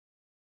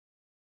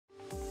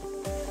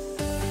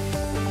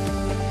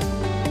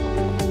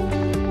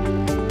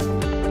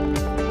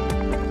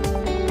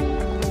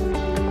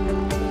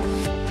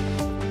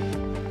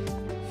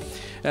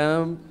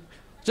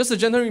Just a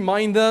gentle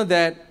reminder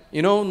that,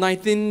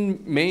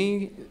 19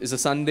 May is a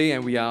Sunday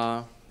and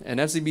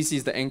FCBC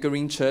is the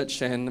anchoring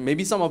church. And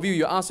maybe some of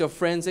you ask your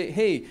friends, say,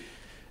 hey,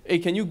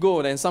 can you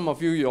go? And some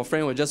of you, your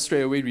friend will just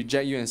straight away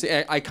reject you and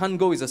say, I can't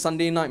go. It's a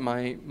Sunday night.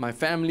 My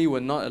family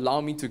will not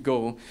allow me to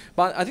go.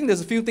 But I think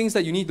there's a few things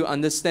that you need to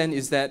understand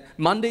is that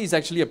Monday is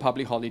actually a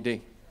public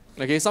holiday.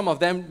 Okay, some of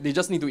them, they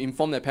just need to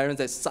inform their parents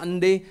that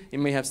Sunday, it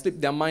may have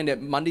slipped their mind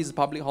that Monday is a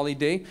public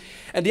holiday.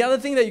 And the other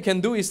thing that you can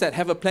do is that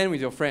have a plan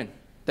with your friend.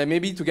 That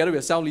maybe together with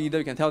your cell leader,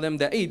 you can tell them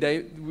that,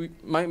 hey,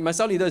 my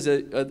cell leader is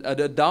an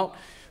adult.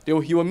 He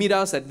will meet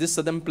us at this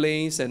certain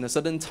place and a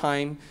certain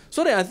time.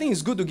 So that I think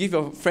it's good to give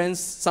your friends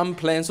some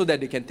plans so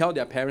that they can tell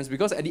their parents.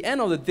 Because at the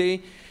end of the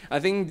day, I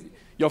think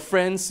your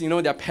friends,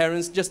 their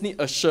parents just need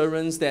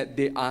assurance that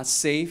they are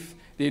safe.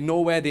 They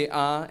know where they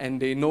are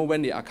and they know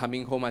when they are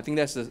coming home. I think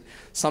that's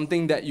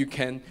something that you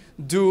can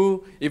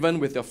do even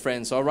with your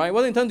friends, all right?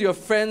 Well, then turn to your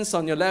friends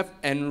on your left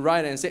and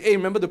right and say, hey,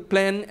 remember to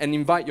plan and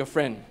invite your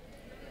friend.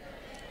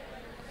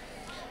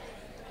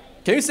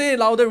 Can you say it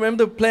louder?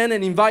 Remember to plan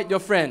and invite your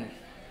friend.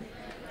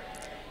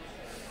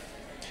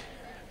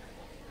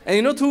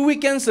 And 2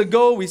 weekends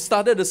ago, we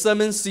started a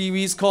sermon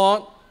series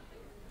called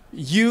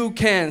You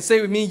Can.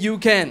 Say with me, you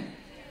can.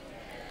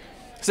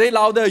 Say it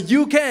louder,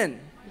 you can.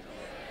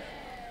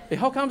 Hey,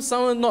 how come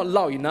someone not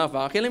loud enough?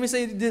 Okay, let me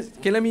say this.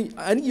 Okay,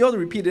 I need you all to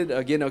repeat it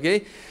again,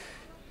 okay?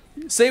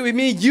 Say with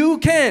me, you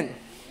can.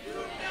 You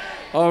can.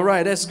 All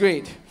right, that's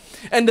great.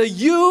 And the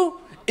you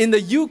in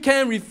the you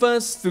can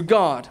refers to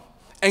God.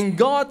 And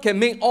God can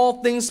make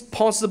all things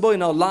possible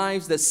in our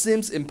lives that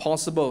seems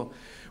impossible.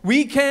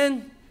 We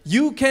can,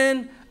 you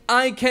can,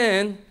 I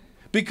can,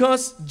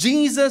 because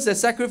Jesus has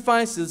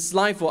sacrificed His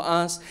life for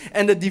us,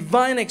 and the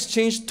divine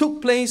exchange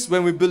took place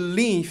when we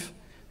believe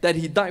that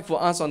He died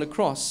for us on the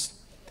cross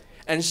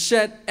and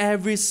shed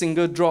every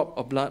single drop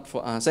of blood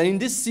for us. And in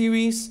this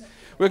series,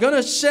 we're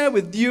going to share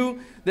with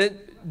you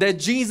that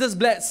Jesus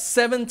bled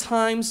 7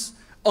 times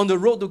on the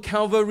road to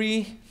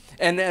Calvary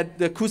and at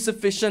the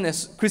crucifixion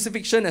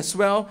as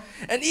well.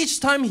 And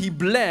each time He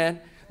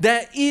bled,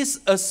 there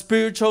is a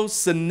spiritual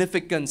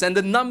significance. And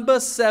the number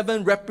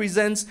 7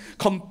 represents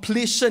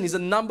completion. It's a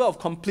number of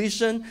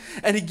completion.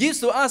 And He gives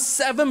to us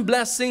 7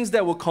 blessings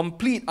that will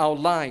complete our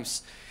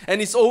lives. And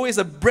it's always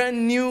a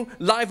brand new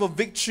life of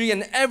victory.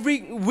 And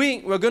every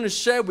week we're going to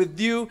share with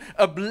you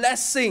a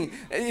blessing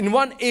in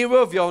one area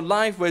of your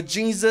life where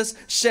Jesus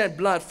shed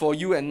blood for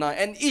you and I.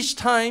 And each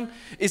time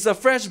is a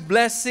fresh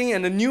blessing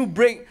and a new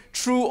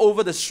breakthrough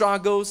over the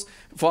struggles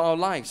for our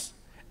lives.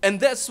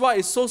 And that's why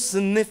it's so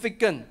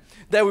significant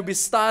that we'll be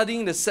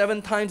studying the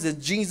 7 times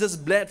that Jesus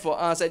bled for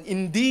us. And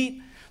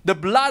indeed, the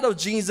blood of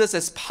Jesus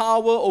has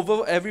power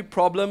over every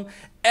problem,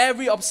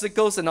 every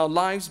obstacles in our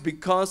lives,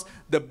 because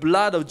the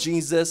blood of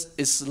Jesus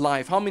is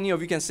life. How many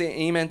of you can say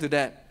amen to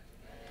that?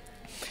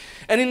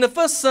 And in the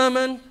first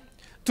sermon,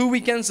 2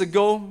 weekends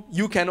ago,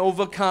 You Can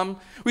Overcome,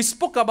 we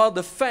spoke about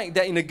the fact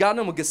that in the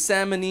Garden of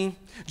Gethsemane,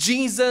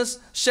 Jesus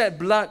shed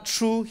blood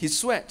through His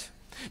sweat.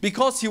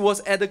 Because He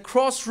was at the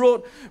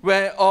crossroad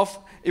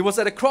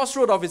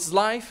of His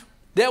life.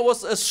 There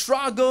was a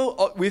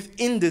struggle with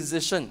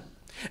indecision.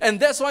 And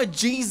that's why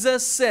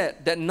Jesus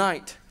said that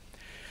night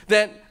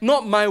that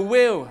not my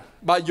will,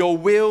 but your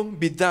will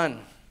be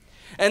done.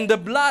 And the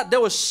blood that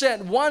was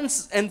shed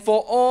once and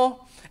for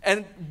all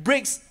and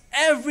breaks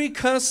every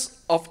curse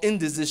of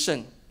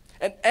indecision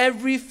and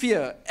every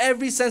fear,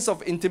 every sense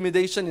of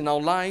intimidation in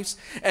our lives,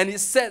 and it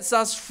sets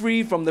us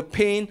free from the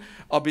pain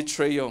of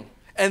betrayal.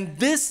 And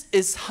this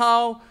is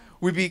how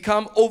we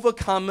become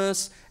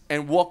overcomers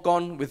and walk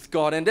on with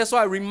God. And that's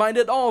why I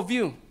reminded all of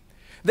you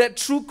that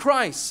through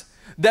Christ,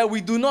 that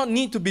we do not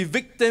need to be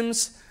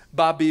victims,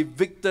 but be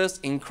victors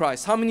in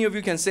Christ. How many of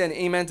you can say an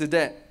amen to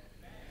that?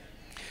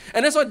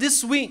 And that's why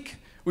this week,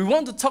 we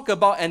want to talk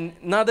about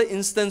another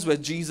instance where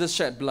Jesus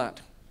shed blood.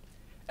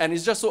 And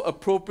it's just so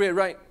appropriate,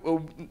 right?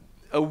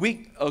 A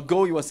week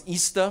ago, it was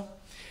Easter.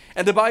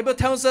 And the Bible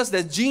tells us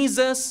that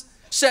Jesus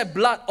shed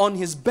blood on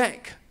His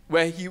back,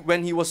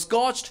 when He was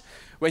scourged,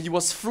 when He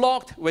was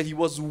flogged, when He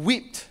was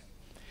whipped.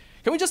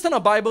 Can we just turn our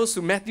Bibles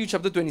to Matthew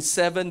chapter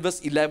 27, verse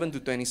 11 to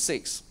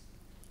 26?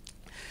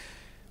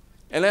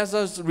 And let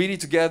us read it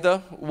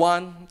together.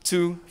 1,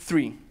 2,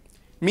 3.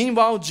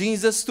 Meanwhile,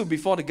 Jesus stood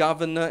before the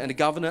governor, and the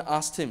governor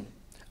asked Him,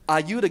 "Are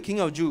you the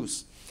King of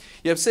Jews?"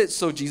 "You have said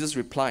so," Jesus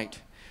replied.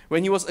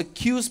 When He was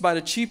accused by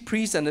the chief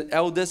priests and the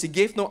elders, He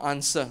gave no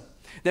answer.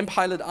 Then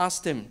Pilate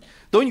asked Him,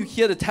 "Don't you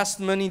hear the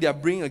testimony they are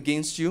bringing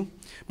against you?"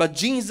 But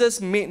Jesus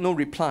made no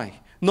reply,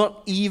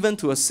 not even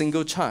to a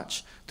single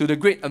charge, to the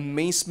great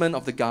amazement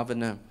of the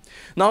governor.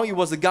 Now it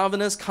was the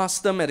governor's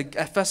custom at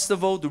a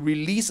festival to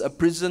release a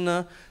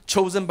prisoner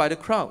chosen by the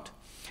crowd.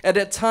 At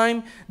that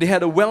time, they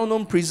had a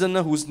well-known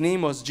prisoner whose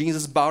name was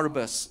Jesus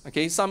Barabbas.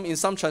 Okay, in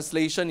some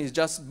translation, it's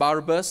just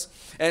Barabbas.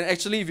 And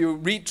actually, if you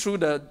read through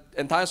the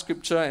entire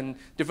scripture and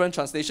different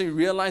translations, you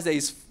realize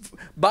that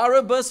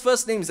Barabbas'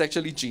 first name is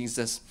actually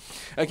Jesus.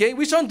 Okay,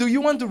 which one do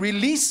you want to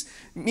release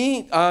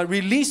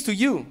to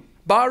you?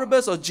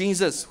 Barabbas or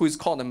Jesus, who is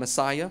called the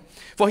Messiah?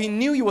 For he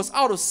knew it was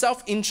out of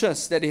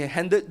self-interest that he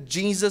handed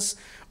Jesus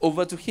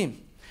over to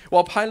him.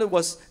 While Pilate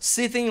was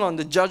sitting on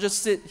the judge's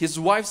seat, his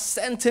wife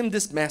sent him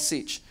this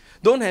message: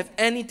 don't have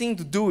anything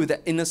to do with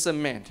that innocent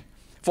man,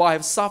 for I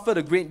have suffered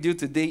a great deal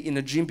today in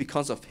a dream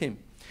because of him.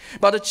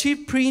 But the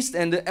chief priests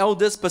and the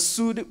elders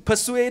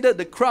persuaded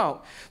the crowd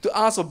to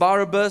ask for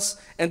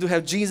Barabbas and to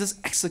have Jesus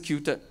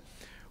executed.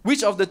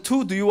 Which of the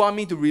two do you want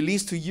me to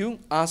release to you?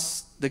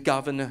 Asked the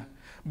governor.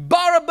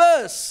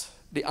 Barabbas,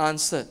 they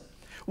answered.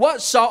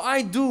 What shall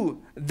I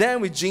do then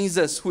with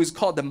Jesus, who is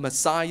called the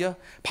Messiah?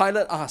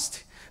 Pilate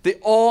asked. They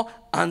all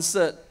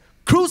answered,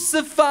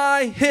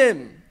 crucify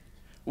him.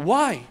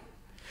 Why?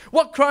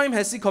 What crime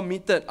has he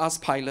committed?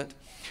 Asked Pilate.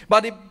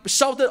 But they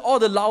shouted all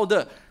the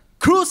louder,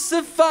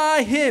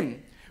 crucify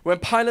him! When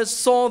Pilate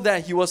saw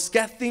that he was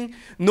getting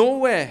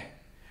nowhere,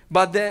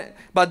 but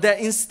that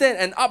instead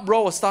an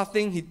uproar was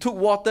starting, he took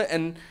water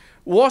and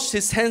washed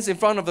his hands in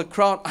front of the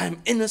crowd. I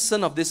am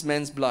innocent of this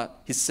man's blood,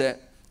 he said.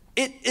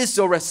 It is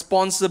your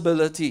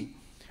responsibility.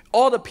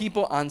 All the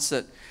people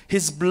answered,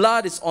 his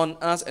blood is on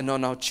us and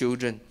on our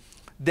children.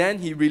 Then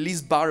he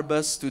released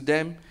Barabbas to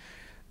them,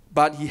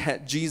 but he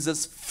had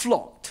Jesus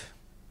flogged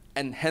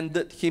and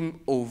handed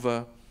him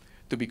over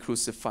to be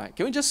crucified.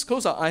 Can we just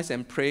close our eyes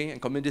and pray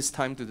and commit this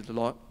time to the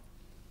Lord?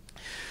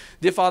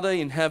 Dear Father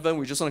in heaven,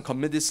 we just want to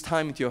commit this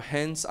time into your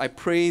hands. I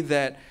pray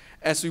that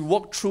as we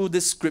walk through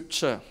this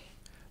scripture,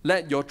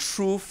 let your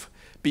truth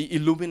be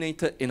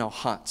illuminated in our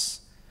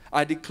hearts.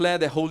 I declare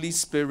that, Holy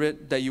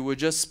Spirit, that you will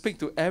just speak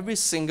to every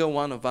single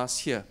one of us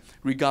here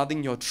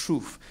regarding your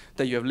truth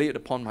that you have laid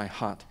upon my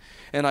heart.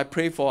 And I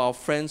pray for our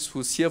friends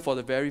who's here for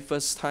the very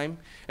first time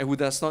and who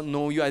does not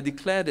know you. I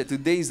declare that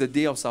today is the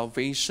day of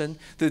salvation.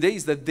 Today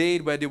is the day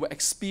where they will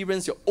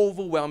experience your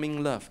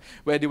overwhelming love,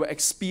 where they will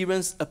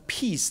experience a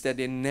peace that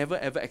they never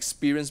ever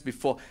experienced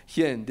before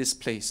here in this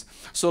place.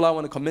 So Lord, I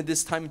want to commit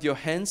this time into your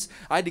hands.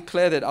 I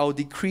declare that I will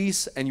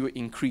decrease and you will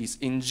increase.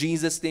 In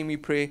Jesus' name we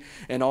pray,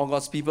 and all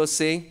God's people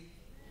say,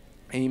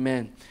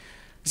 Amen.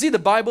 You see, the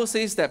Bible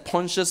says that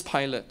Pontius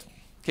Pilate,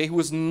 who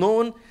was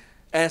known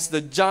as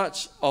the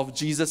judge of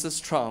Jesus'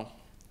 trial,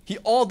 he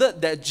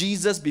ordered that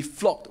Jesus be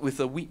flogged with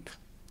a whip.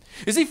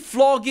 You see,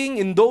 flogging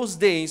in those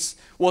days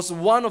was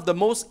one of the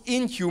most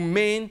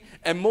inhumane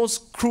and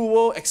most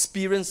cruel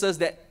experiences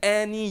that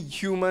any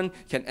human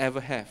can ever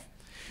have.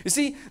 You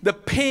see, the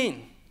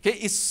pain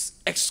is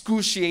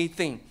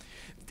excruciating,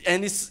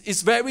 and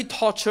it's very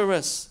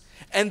torturous,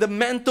 and the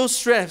mental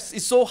stress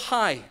is so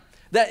high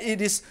that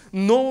it is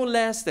no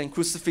less than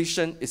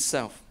crucifixion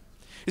itself.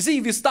 You see,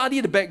 if you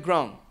study the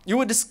background, you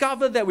will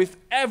discover that with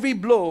every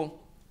blow,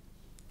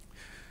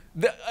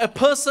 a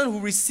person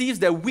who receives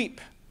the whip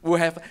will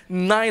have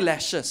 9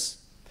 lashes.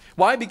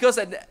 Why? Because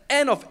at the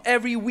end of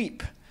every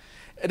whip,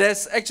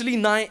 there's actually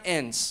 9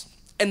 ends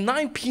and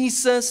 9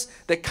 pieces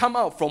that come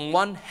out from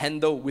one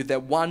handle with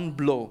that one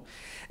blow.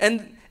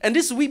 And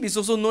this whip is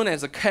also known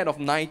as a cat of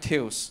 9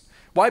 tails.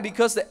 Why?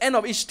 Because the end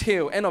of each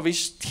tail, end of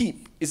each tip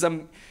is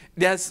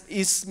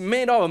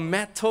made out of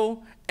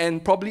metal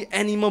and probably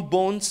animal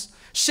bones,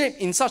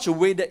 shaped in such a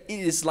way that it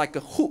is like a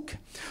hook.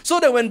 So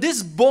that when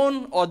this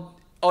bone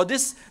or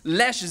this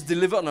lash is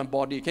delivered on a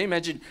body, can you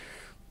imagine?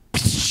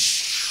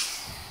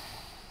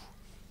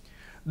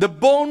 The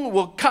bone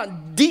will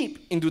cut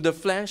deep into the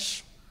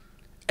flesh,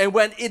 and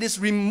when it is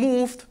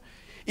removed,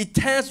 it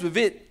tears with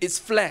it its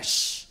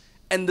flesh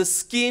and the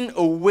skin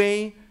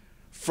away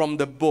from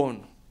the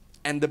bone,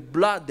 and the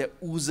blood that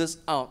oozes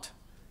out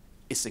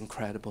is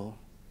incredible.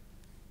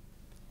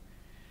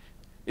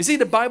 You see,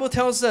 the Bible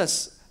tells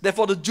us that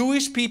for the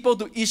Jewish people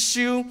to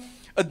issue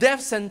a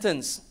death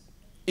sentence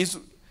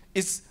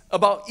is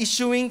about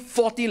issuing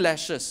 40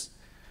 lashes.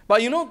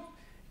 But you know,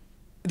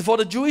 for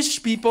the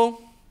Jewish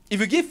people, if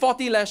you give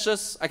 40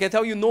 lashes, I can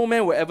tell you no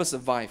man will ever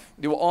survive.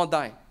 They will all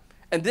die.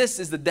 And this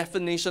is the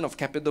definition of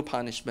capital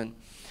punishment.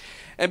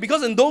 And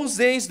because in those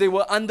days they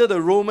were under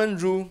the Roman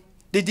rule,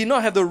 they did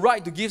not have the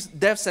right to give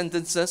death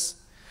sentences.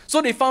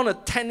 So they found a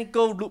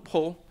technical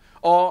loophole,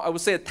 or I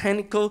would say a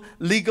technical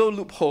legal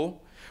loophole,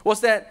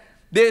 was that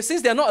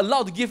since they are not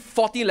allowed to give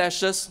 40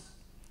 lashes,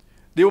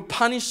 they will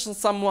punish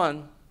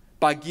someone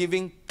by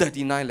giving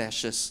 39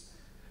 lashes.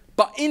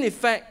 But in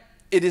effect,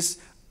 it is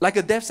like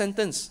a death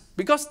sentence,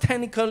 because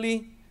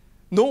technically,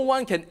 no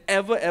one can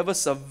ever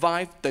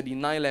survive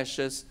 39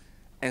 lashes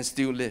and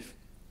still live.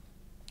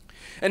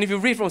 And if you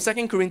read from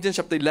 2 Corinthians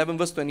chapter 11,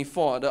 verse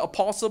 24, the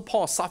Apostle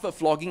Paul suffered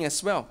flogging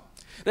as well.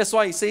 That's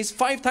why he says,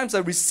 5 times I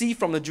received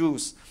from the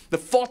Jews the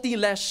 40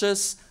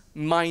 lashes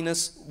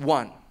minus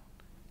 1.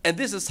 And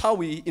this is how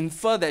we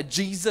infer that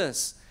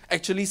Jesus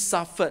actually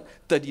suffered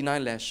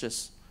 39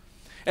 lashes.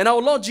 And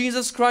our Lord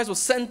Jesus Christ was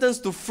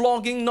sentenced to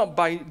flogging not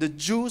by the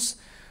Jews,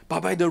 but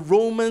by the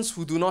Romans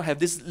who do not have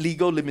this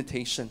legal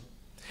limitation.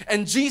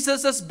 And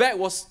Jesus' back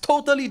was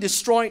totally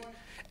destroyed,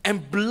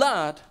 and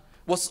blood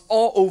was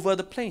all over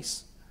the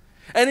place.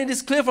 And it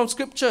is clear from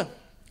Scripture.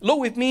 Look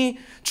with me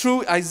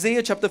through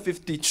Isaiah chapter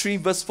 53,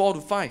 verse 4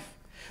 to 5.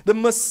 The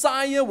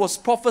Messiah was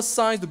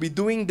prophesied to be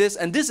doing this,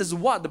 and this is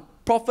what the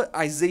prophet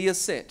Isaiah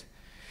said.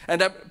 And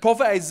that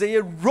prophet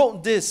Isaiah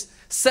wrote this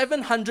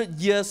 700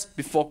 years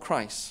before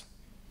Christ.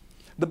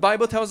 The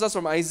Bible tells us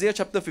from Isaiah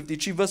chapter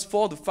 53, verse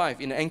 4 to 5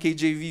 in the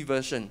NKJV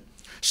version.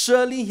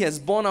 Surely he has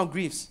borne our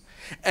griefs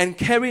and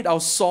carried our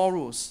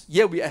sorrows,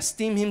 yet we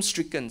esteem him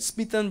stricken,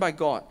 smitten by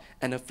God,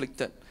 and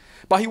afflicted.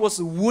 But he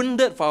was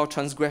wounded for our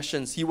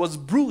transgressions, he was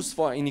bruised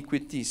for our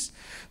iniquities.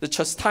 The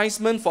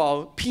chastisement for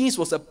our peace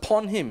was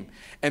upon him,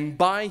 and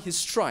by his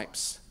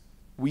stripes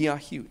we are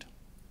healed.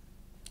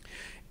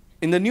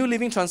 In the New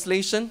Living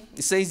Translation,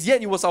 it says,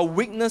 yet it was our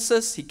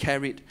weaknesses he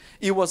carried.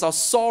 It was our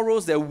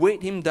sorrows that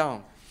weighed him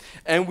down.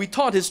 And we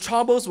thought his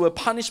troubles were a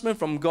punishment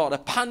from God, a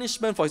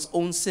punishment for his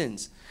own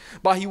sins.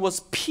 But he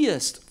was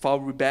pierced for our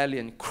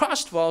rebellion,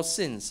 crushed for our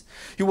sins.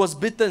 He was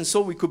bitten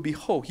so we could be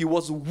whole. He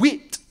was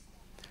whipped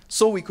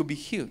so we could be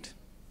healed.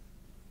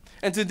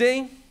 And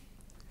today,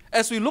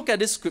 as we look at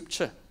this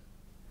scripture,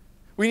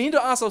 we need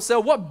to ask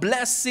ourselves, what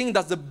blessing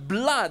does the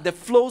blood that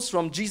flows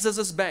from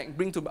Jesus' back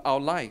bring to our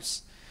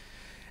lives?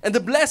 And the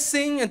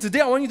blessing, and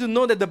today I want you to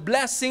know that the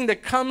blessing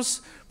that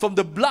comes from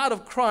the blood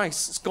of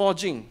Christ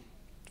scourging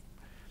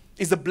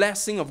is the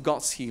blessing of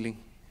God's healing.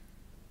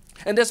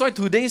 And that's why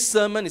today's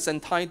sermon is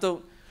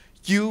entitled,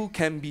 You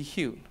Can Be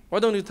Healed. Why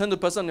don't you turn to the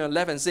person on your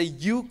left and say,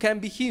 you can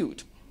be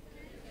healed.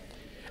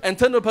 And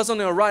turn to the person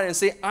on your right and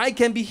say, I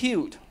can be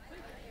healed.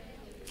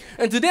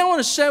 And today I want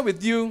to share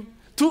with you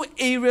 2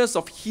 areas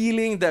of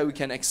healing that we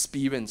can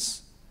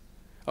experience.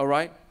 All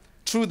right?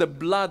 Through the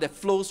blood that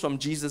flows from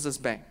Jesus'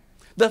 back.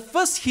 The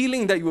first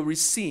healing that you will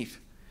receive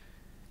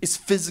is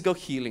physical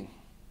healing.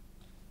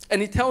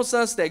 And it tells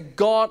us that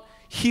God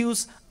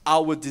heals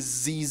our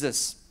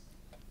diseases.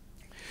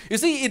 You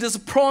see, it is a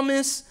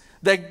promise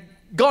that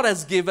God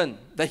has given,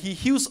 that he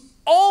heals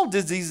all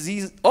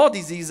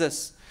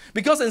diseases.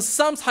 Because in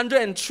Psalms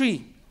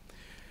 103,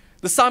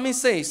 the psalmist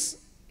says,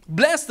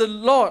 bless the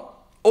Lord,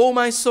 O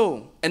my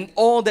soul, and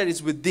all that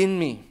is within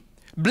me.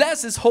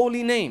 Bless his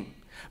holy name.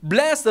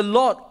 Bless the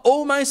Lord,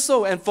 O my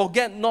soul, and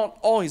forget not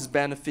all his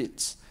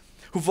benefits,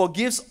 who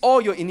forgives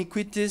all your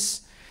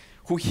iniquities,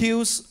 who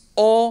heals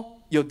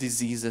all your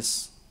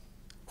diseases.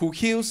 Who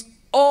heals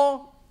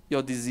all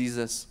your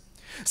diseases.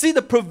 See,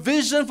 the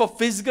provision for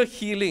physical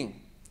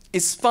healing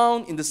is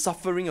found in the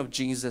suffering of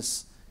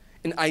Jesus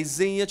in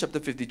Isaiah chapter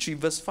 53,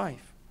 verse 5.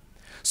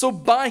 So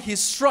by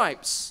his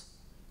stripes,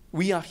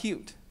 we are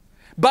healed.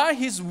 By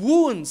his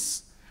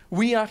wounds,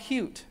 we are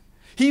healed.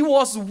 He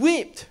was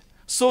whipped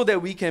so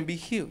that we can be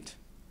healed.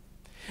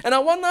 And I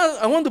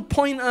want to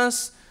point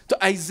us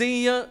to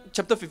Isaiah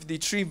chapter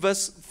 53,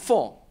 verse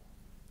 4.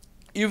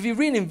 If you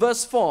read in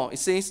verse 4, it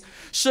says,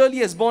 surely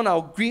he has borne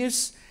our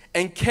griefs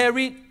and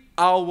carried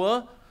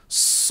our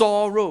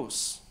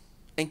sorrows.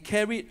 And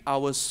carried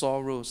our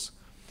sorrows.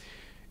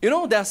 You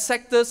know, there are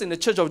sectors in the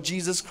Church of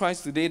Jesus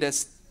Christ today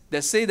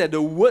that say that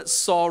the word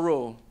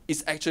sorrow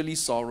is actually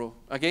sorrow.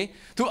 Okay?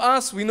 To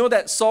us, we know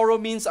that sorrow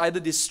means either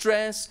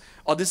distress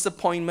or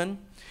disappointment.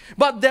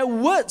 But that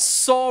word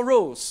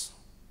sorrows,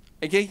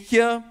 okay,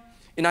 here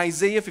in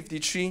Isaiah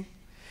 53,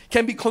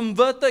 can be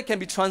converted, can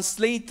be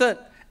translated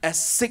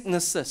as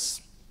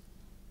sicknesses.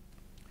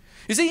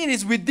 You see, it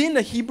is within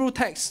the Hebrew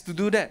text to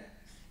do that.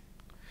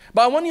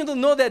 But I want you to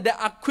know that there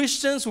are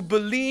Christians who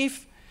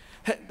believe,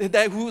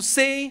 who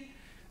say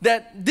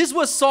that this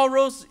word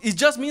sorrows, it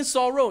just means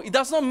sorrow. It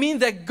does not mean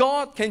that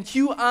God can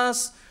heal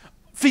us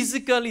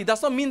physically. It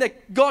does not mean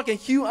that God can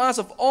heal us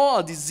of all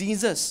our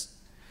diseases.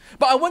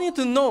 But I want you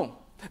to know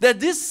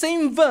that this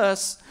same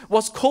verse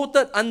was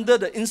quoted under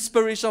the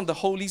inspiration of the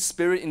Holy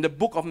Spirit in the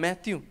book of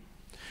Matthew.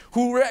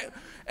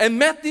 And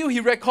Matthew, he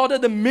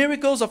recorded the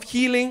miracles of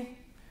healing.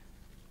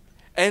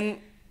 And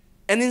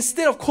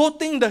instead of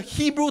quoting the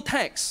Hebrew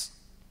text,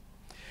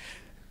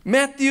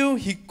 Matthew,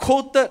 he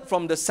quoted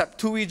from the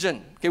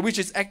Septuagint, okay, which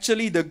is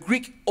actually the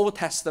Greek Old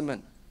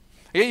Testament.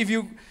 Okay, if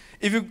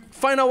you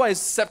find out what is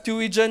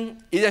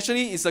Septuagint, it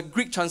actually is a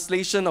Greek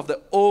translation of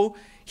the Old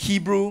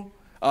Hebrew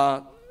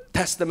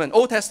Testament,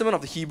 Old Testament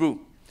of the Hebrew.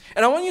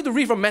 And I want you to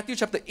read from Matthew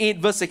chapter 8,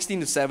 verse 16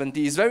 to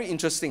 17. It's very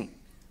interesting.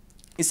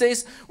 It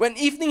says, when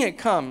evening had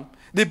come,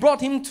 they brought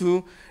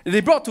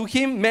to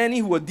him many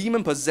who were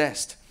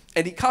demon-possessed,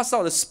 and he cast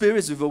out the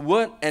spirits with a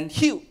word and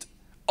healed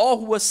all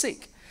who were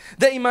sick,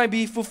 that it might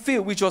be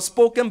fulfilled, which was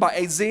spoken by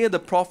Isaiah the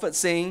prophet,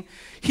 saying,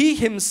 he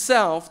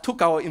himself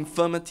took our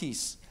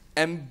infirmities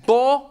and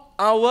bore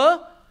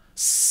our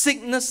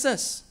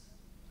sicknesses.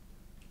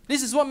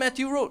 This is what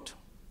Matthew wrote.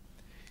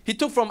 He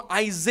took from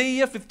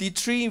Isaiah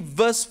 53,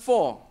 verse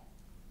 4,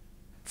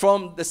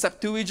 from the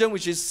Septuagint,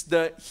 which is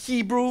the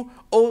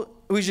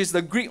which is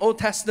the Greek Old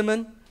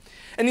Testament.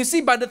 And you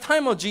see, by the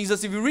time of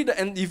Jesus, if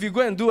you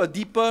go and do a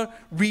deeper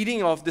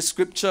reading of the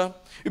scripture,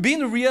 you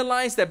begin to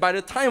realize that by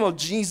the time of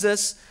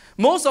Jesus,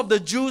 most of the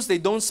Jews, they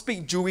don't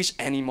speak Jewish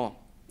anymore.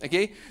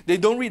 Okay? They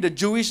don't read the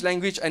Jewish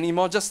language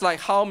anymore, just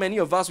like how many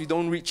of us, we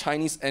don't read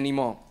Chinese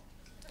anymore.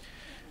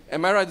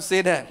 Am I right to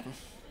say that?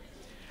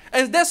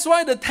 And that's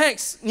why the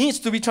text needs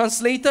to be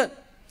translated.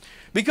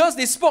 Because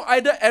they spoke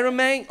either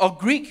Aramaic or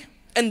Greek.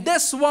 And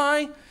that's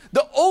why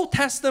the Old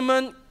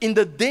Testament in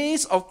the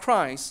days of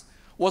Christ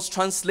was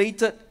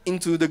translated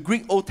into the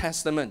Greek Old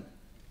Testament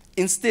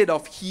instead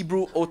of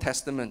Hebrew Old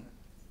Testament.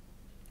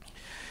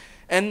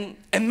 And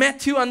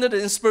Matthew, under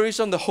the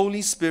inspiration of the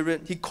Holy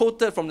Spirit, he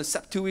quoted from the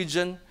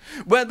Septuagint,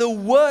 where the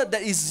word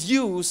that is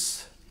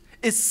used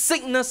is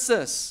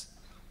sicknesses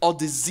or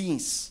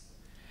disease.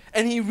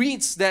 And he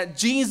reads that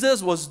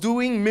Jesus was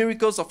doing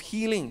miracles of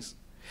healings.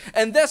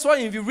 And that's why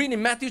if you read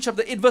in Matthew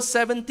chapter 8 verse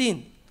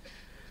 17,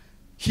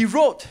 he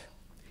wrote,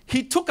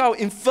 he took our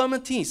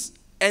infirmities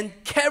and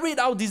carried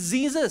our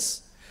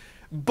diseases,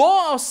 bore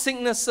our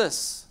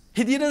sicknesses.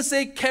 He didn't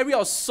say carry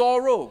our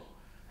sorrow,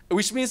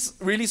 which means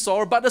really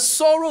sorrow, but the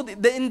sorrow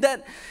in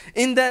that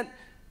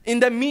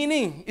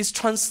meaning is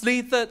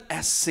translated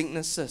as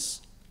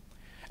sicknesses.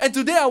 And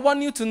today I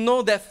want you to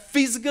know that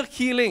physical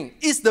healing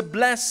is the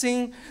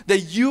blessing that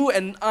you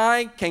and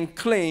I can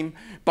claim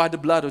by the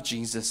blood of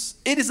Jesus.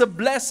 It is a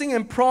blessing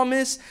and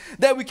promise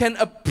that we can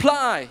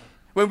apply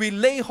when we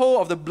lay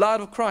hold of the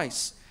blood of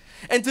Christ.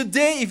 And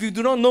today, if you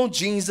do not know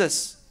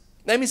Jesus,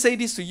 let me say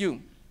this to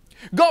you.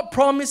 God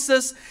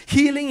promises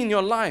healing in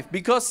your life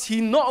because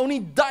He not only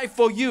died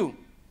for you,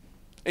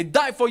 He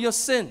died for your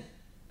sin,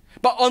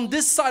 but on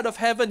this side of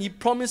heaven, He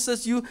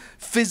promises you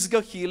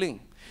physical healing.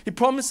 He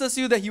promises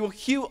you that He will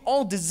heal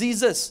all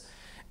diseases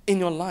in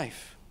your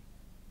life.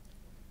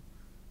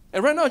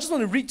 And right now, I just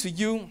want to read to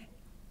you,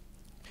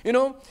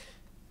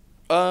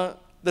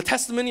 the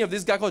testimony of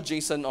this guy called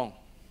Jason Ong.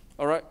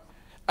 All right?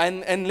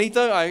 And later,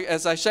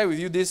 as I share with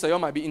you this, you all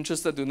might be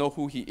interested to know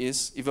who he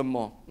is even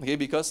more. Okay?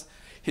 Because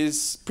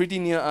he's pretty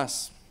near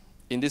us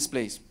in this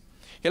place.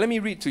 Okay, let me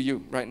read to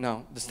you right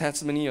now the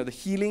testimony of the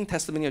healing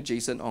testimony of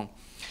Jason Ong.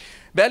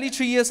 Barely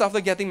 3 years after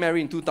getting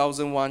married in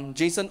 2001,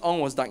 Jason Ong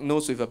was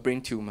diagnosed with a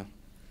brain tumor.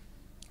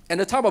 And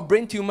the type of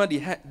brain tumor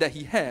that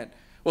he had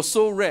was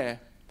so rare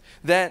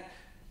that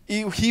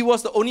he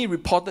was the only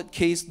reported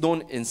case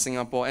known in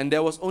Singapore, and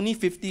there was only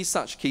 50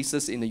 such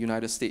cases in the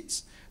United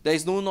States. There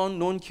is no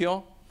known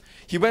cure.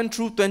 He went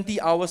through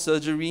 20-hour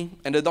surgery,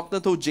 and the doctor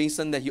told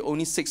Jason that he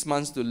only 6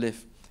 months to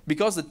live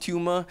because the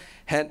tumor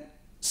had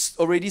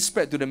already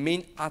spread to the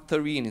main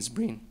artery in his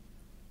brain.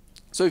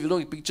 So if you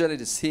look at the picture, it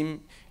is him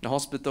in the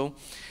hospital.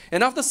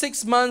 And after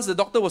 6 months, the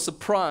doctor was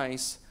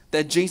surprised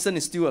that Jason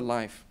is still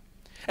alive.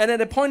 And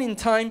at a point in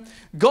time,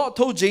 God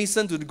told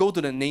Jason to go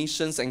to the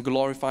nations and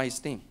glorify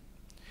His name.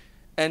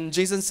 And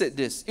Jason said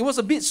this, it was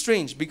a bit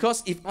strange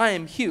because if I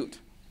am healed,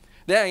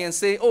 then I can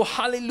say, oh,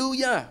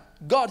 hallelujah,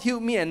 God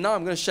healed me and now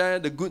I'm going to share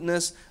the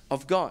goodness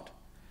of God.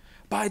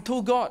 But I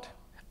told God,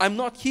 I'm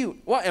not healed.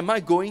 What am I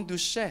going to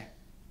share?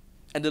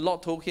 And the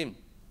Lord told him,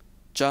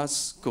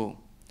 just go.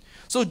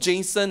 So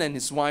Jason and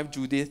his wife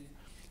Judith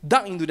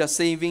dug into their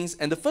savings,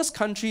 and the first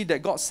country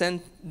that God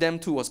sent them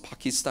to was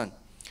Pakistan.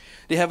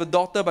 They have a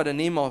daughter by the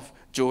name of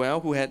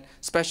Joelle who had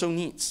special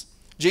needs.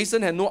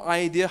 Jason had no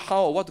idea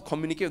how or what to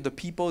communicate with the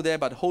people there,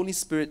 but the Holy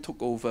Spirit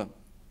took over.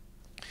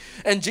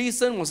 And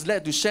Jason was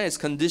led to share his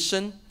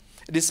condition.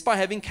 Despite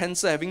having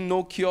cancer, having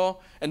no cure,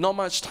 and not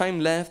much time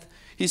left,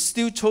 he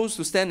still chose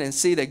to stand and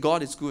say that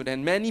God is good.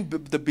 And many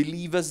the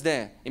believers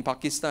there in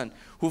Pakistan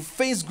who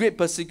faced great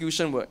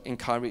persecution were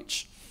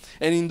encouraged.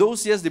 And in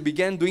those years, they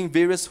began doing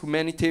various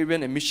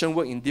humanitarian and mission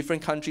work in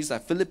different countries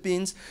like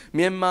Philippines,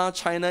 Myanmar,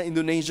 China,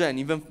 Indonesia, and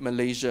even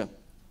Malaysia.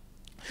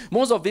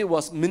 Most of it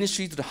was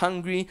ministry to the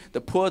hungry,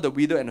 the poor, the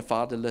widow, and the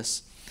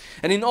fatherless.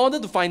 And in order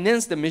to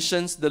finance the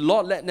missions, the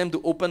Lord led them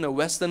to open a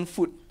Western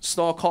food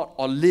store called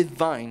Olive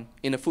Vine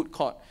in a food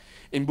court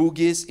in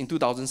Bugis in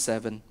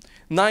 2007.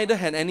 Neither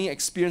had any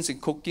experience in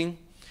cooking,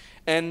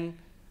 and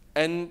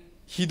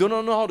he did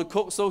not know how to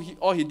cook, so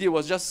all he did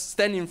was just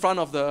stand in front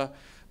of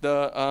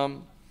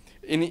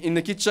in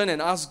the kitchen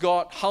and ask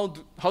God how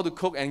to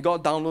cook, and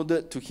God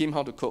downloaded to him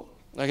how to cook.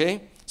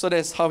 Okay, so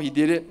that's how he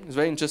did it. It's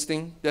very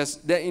interesting.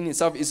 That in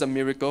itself is a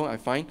miracle, I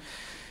find.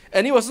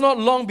 And it was not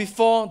long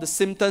before the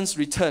symptoms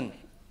returned.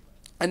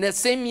 And that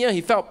same year, he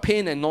felt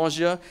pain and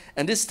nausea,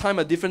 and this time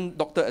a different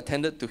doctor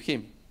attended to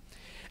him.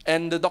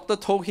 And the doctor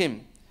told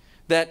him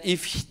that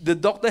if the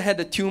doctor had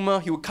a tumor,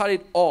 he would cut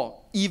it off,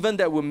 even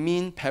that would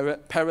mean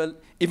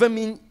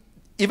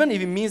even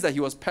if it means that he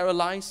was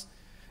paralyzed,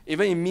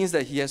 even if it means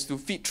that he has to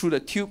feed through the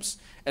tubes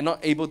and not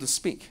able to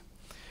speak.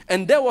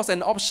 And that was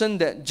an option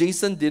that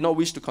Jason did not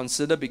wish to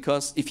consider,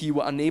 because if he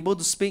were unable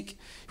to speak,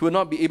 he would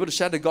not be able to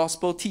share the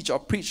gospel, teach or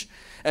preach,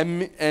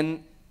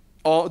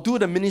 or do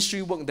the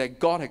ministry work that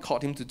God had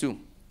called him to do.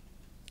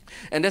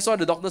 And that's why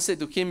the doctor said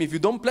to him, if you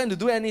don't plan to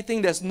do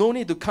anything, there's no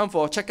need to come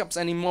for checkups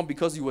anymore,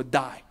 because you will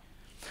die.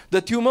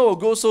 The tumor will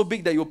grow so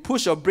big that you'll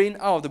push your brain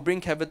out of the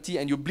brain cavity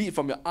and you'll bleed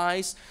from your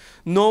eyes,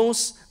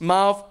 nose,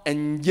 mouth,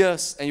 and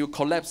ears, and you'll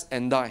collapse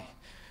and die.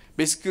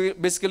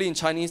 Basically in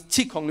Chinese,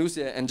 气孔流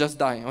血 and just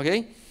die,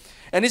 okay?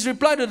 And his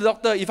reply to the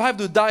doctor, if I have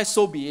to die,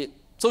 so be it.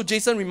 So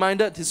Jason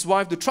reminded his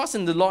wife to trust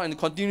in the Lord and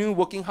continue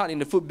working hard in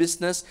the food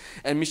business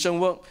and mission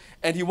work.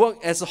 And he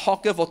worked as a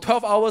hawker for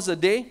 12 hours a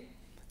day.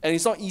 And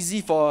it's not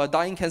easy for a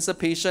dying cancer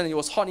patient. It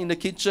was hot in the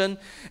kitchen,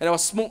 and there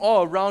was smoke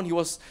all around. He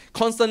was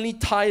constantly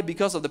tired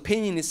because of the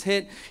pain in his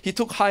head. He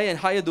took higher and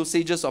higher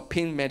dosages of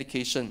pain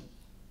medication.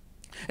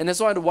 And that's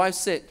why the wife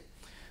said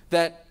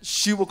that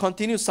she will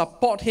continue to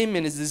support him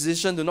in his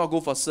decision to not go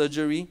for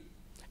surgery,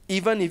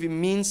 even if it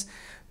means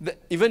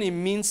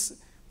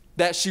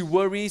that she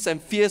worries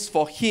and fears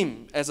for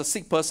him as a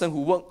sick person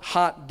who worked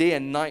hard day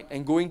and night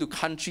and going to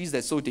countries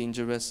that's so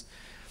dangerous.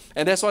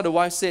 And that's why the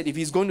wife said, if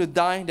he's going to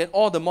die, then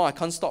all the more I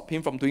can't stop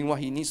him from doing what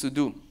he needs to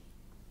do.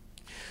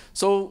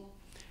 So,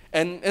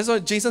 and as well,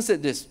 Jason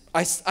said this,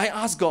 I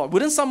asked God,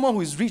 wouldn't someone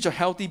who is rich or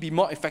healthy be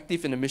more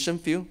effective in the mission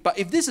field? But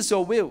if this is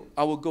your will,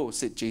 I will go,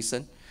 said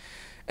Jason.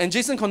 And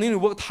Jason continued to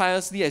work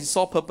tirelessly as he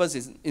saw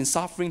purpose in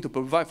suffering to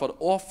provide for the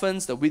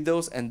orphans, the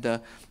widows, and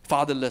the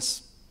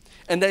fatherless.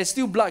 And there is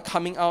still blood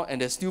coming out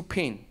and there's still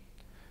pain.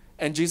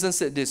 And Jason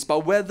said this,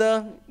 but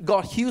whether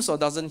God heals or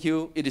doesn't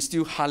heal, it is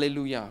still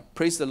hallelujah.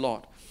 Praise the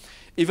Lord.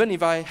 Even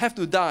if I have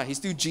to die, he's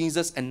still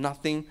Jesus and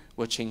nothing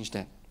will change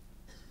that.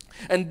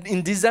 And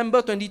in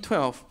December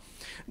 2012,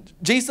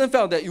 Jason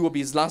felt that it would be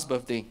his last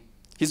birthday.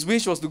 His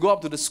wish was to go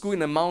up to the school in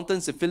the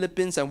mountains in the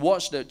Philippines and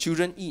watch the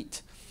children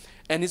eat.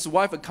 And his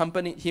wife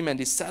accompanied him and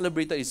they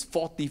celebrated his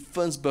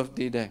 41st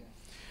birthday there.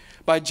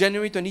 By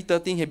January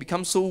 2013, he had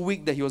become so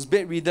weak that he was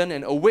bedridden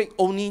and awake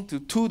only to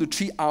 2 to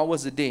 3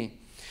 hours a day.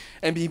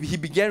 And he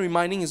began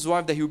reminding his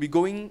wife that he would be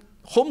going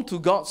home to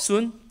God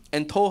soon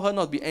and told her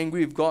not to be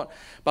angry with God,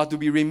 but to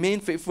remain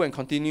faithful and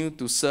continue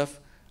to serve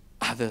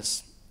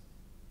others.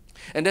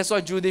 And that's why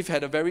Judith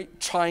had a very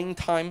trying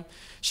time.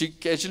 She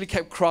actually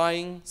kept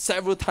crying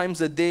several times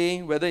a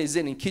day, whether it's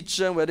in the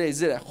kitchen, whether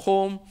it's at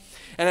home.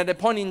 And at that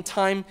point in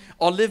time,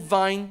 Olive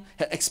Vine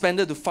had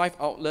expanded to 5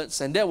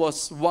 outlets, and that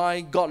was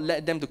why God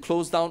led them to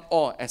close down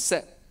all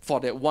except for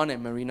that one at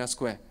Marina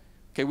Square,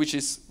 okay, which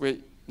is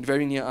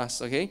very near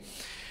us, okay?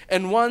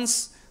 And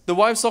once the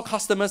wife saw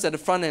customers at the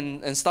front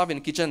and staff in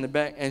the kitchen in the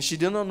back, and she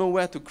did not know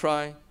where to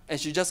cry, and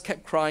she just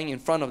kept crying in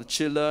front of the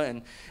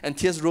chiller, and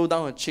tears rolled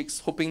down her cheeks,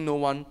 hoping no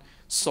one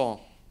saw.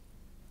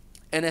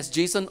 And as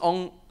Jason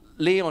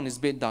lay on his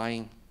bed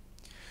dying,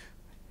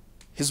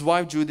 his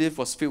wife Judith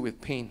was filled with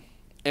pain.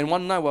 And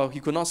one night while he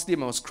could not sleep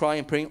and was crying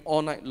and praying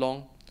all night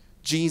long,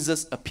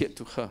 Jesus appeared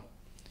to her.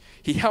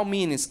 He held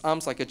me in his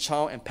arms like a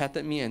child and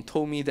patted me and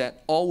told me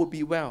that all would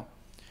be well.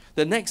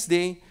 The next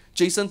day,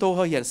 Jason told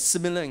her he had a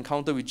similar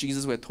encounter with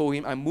Jesus where he told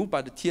him, I'm moved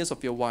by the tears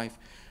of your wife.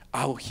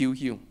 I will heal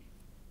you.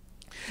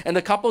 And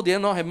the couple did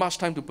not have much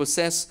time to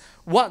process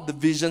what the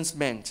visions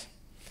meant.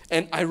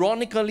 And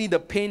ironically, the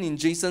pain in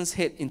Jason's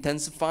head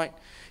intensified.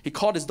 He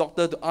called his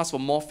doctor to ask for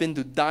morphine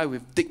to die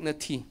with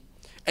dignity.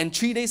 And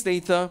 3 days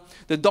later,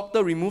 the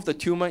doctor removed the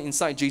tumor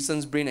inside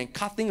Jason's brain and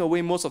cutting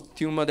away most of the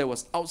tumor that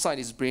was outside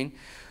his brain.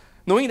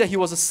 Knowing that he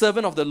was a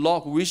servant of the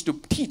law who wished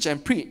to teach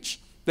and preach,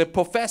 the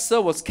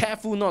professor was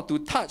careful not to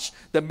touch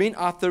the main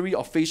artery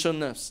or facial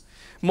nerves.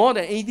 More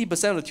than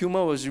 80% of the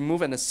tumor was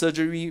removed and the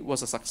surgery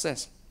was a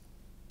success.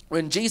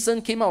 When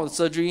Jason came out of the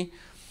surgery,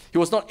 he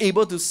was not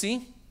able to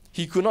see,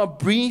 he could not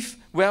breathe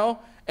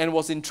well, and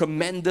was in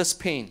tremendous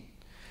pain.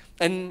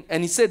 And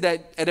he said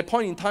that at that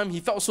point in time, he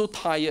felt so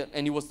tired,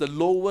 and it was the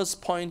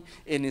lowest point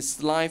in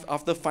his life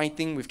after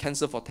fighting with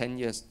cancer for 10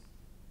 years.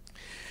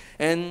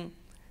 And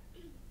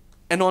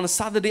on a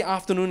Saturday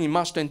afternoon in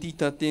March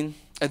 2013,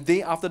 a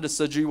day after the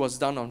surgery was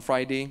done on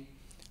Friday,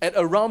 at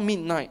around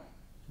midnight,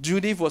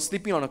 Judith was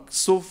sleeping on a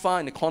sofa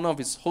in the corner of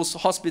his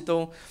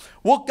hospital,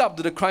 woke up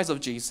to the cries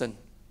of Jason.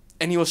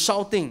 And he was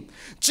shouting,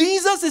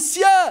 Jesus is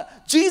here!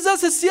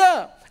 Jesus is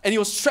here! And he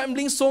was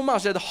trembling so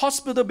much that the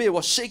hospital bed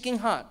was shaking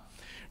hard,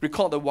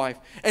 recalled the wife.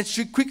 And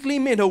she quickly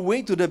made her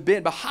way to the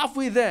bed, but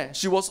halfway there,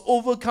 she was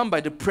overcome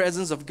by the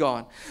presence of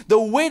God. The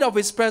weight of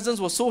his presence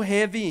was so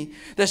heavy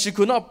that she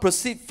could not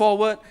proceed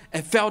forward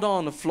and fell down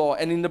on the floor.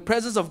 And in the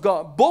presence of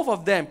God, both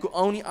of them could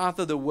only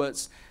utter the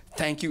words,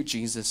 thank you,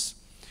 Jesus.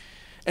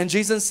 And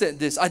Jason said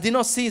this, I did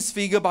not see his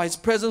figure, but his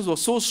presence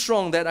was so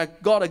strong that I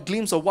got a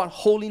glimpse of what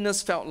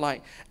holiness felt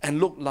like and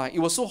looked like. It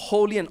was so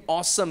holy and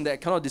awesome that I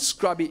cannot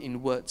describe it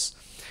in words.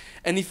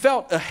 And he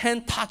felt a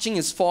hand touching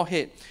his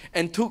forehead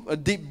and took a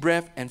deep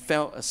breath and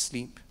fell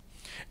asleep.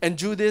 And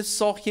Judith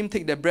saw him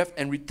take that breath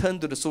and return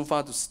to the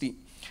sofa to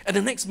sleep. And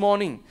the next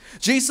morning,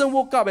 Jason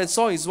woke up and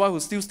saw his wife who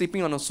was still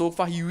sleeping on the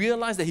sofa. He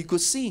realized that he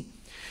could see.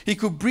 He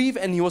could breathe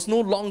and he was no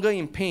longer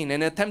in pain.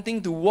 And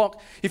attempting to walk,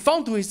 he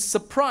found to his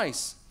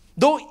surprise,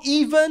 though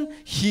even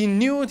he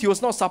knew he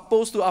was not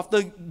supposed to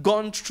after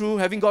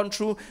having gone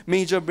through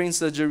major brain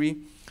surgery,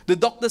 the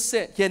doctor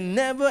said he had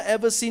never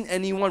ever seen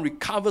anyone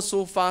recover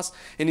so fast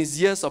in his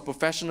years of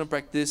professional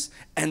practice,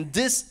 and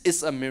this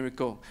is a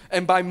miracle.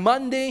 And by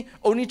Monday,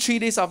 only 3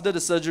 days after the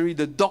surgery,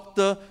 the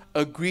doctor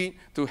agreed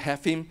to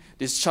have him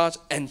discharged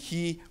and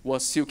he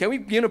was healed. Can we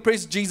begin to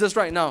praise Jesus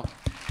right now?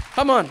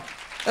 Come on,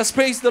 let's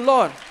praise the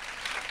Lord.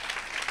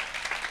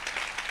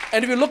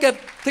 And if you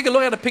take a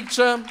look at a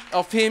picture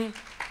of him,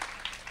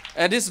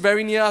 and this is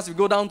very near us. You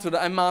go down to the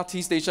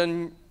MRT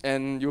station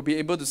and you'll be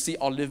able to see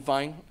Olive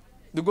Vine.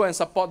 Do go and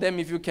support them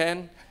if you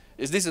can.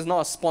 This is not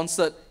a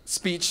sponsored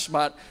speech,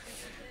 but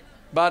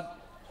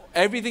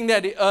everything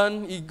that they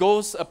earn,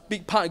 a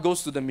big part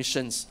goes to the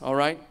missions, all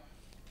right?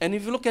 And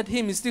if you look at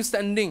him, he's still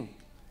standing.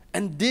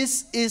 And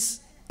this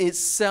is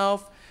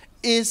itself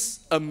is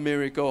a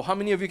miracle. How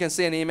many of you can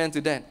say an amen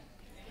to that?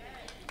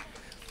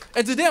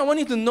 And today I want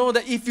you to know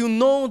that if you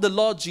know the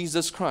Lord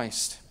Jesus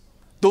Christ,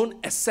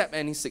 don't accept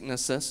any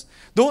sicknesses.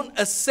 Don't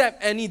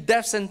accept any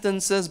death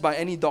sentences by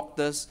any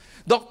doctors.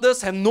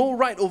 Doctors have no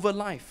right over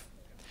life.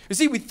 You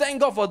see, we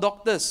thank God for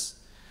doctors.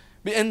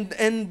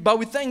 But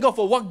we thank God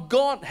for what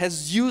God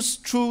has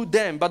used through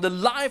them. But the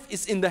life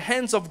is in the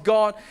hands of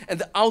God, and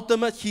the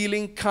ultimate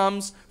healing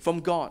comes from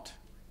God.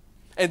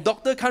 A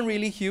doctor can't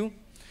really heal.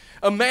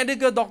 A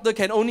medical doctor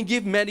can only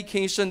give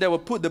medication that will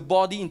put the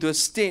body into a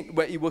state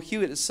where it will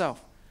heal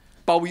itself.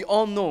 But we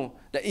all know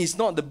that it's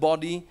not the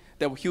body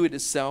that will heal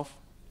itself.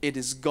 It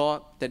is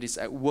God that is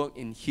at work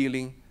in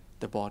healing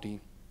the body.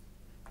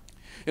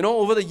 You know,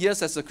 over the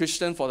years as a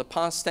Christian, for the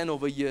past 10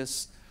 over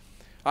years,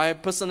 I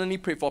personally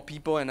prayed for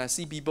people and I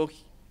see people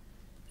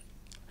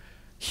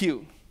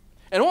healed.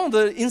 And one of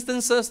the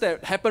instances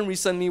that happened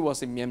recently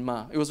was in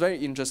Myanmar. It was very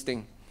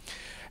interesting.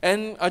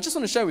 And I just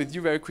want to share with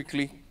you very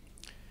quickly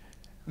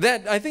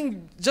that I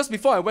think just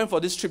before I went for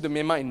this trip to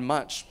Myanmar in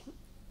March,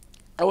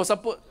 I was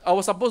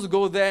supposed to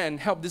go there and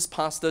help this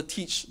pastor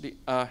teach,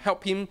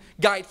 help him,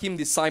 guide him,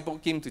 disciple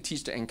him to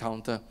teach the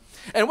encounter.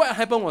 And what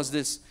happened was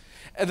this.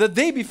 The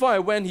day before I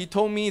went, he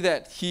told me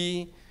that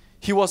he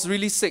was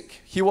really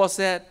sick. He was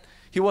at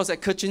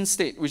Kachin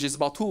State, which is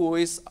about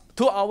 2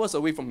 hours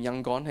away from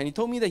Yangon. And he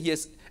told me that he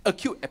has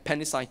acute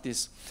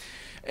appendicitis.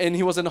 And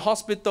he was in the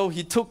hospital.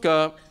 He took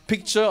a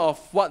picture of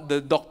what the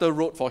doctor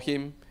wrote for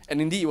him.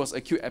 And indeed, it was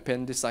acute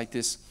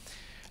appendicitis.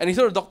 And he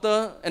told the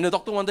doctor, and the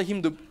doctor wanted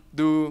him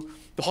to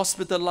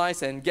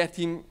hospitalize and get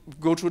him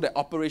go through the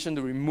operation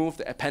to remove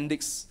the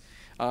appendix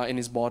in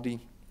his body.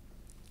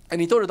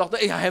 And he told the doctor,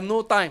 hey, I have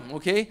no time,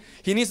 okay?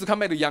 He needs to come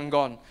back to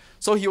Yangon.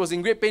 So he was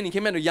in great pain. He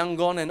came back to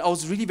Yangon, and I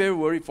was really very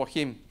worried for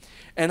him.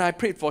 And I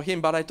prayed for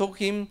him, but I told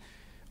him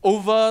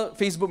over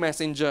Facebook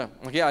Messenger,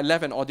 okay, I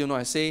left an audio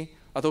note.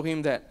 I told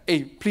him that,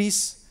 hey,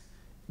 please,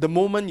 the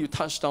moment you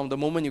touch down, the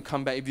moment you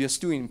come back, if you're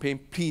still in pain,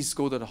 please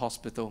go to the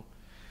hospital.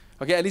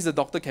 Okay, at least the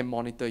doctor can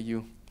monitor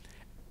you.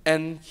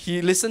 And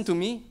he listened to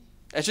me.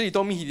 Actually, he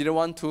told me he didn't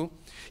want to.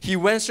 He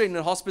went straight in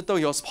the hospital.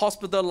 He was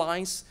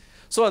hospitalized.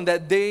 So on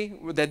that day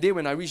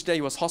when I reached there,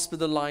 he was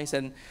hospitalized.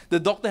 And the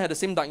doctor had the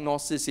same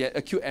diagnosis. He had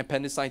acute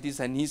appendicitis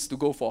and needs to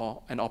go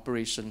for an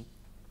operation.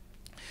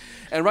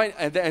 And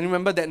I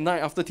remember that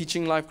night after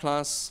teaching live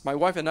class, my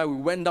wife and I, we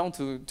went down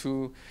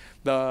to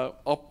the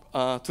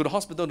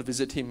hospital to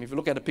visit him. If you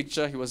look at the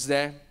picture, he was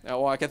there.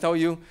 I can tell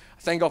you,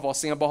 thank God for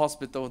Singapore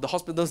hospital. The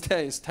hospitals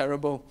there is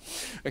terrible.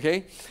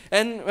 Okay?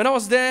 And when I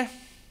was there,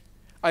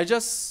 I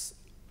just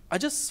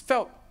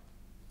felt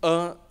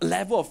a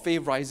level of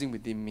faith rising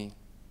within me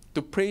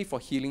to pray for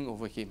healing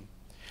over him.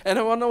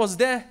 And when I was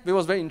there, it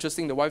was very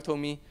interesting. The wife told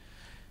me,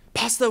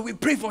 Pastor, we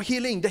pray for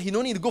healing, that he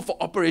don't need to go for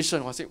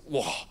operation. I said,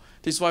 wow,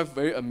 this wife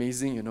very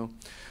amazing, you know.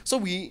 So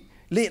we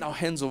laid our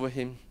hands over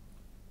him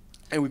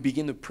and we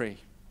began to pray.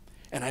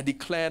 And I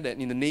declare that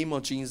in the name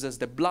of Jesus,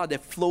 the blood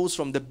that flows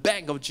from the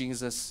back of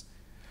Jesus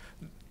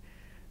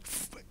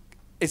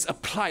is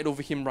applied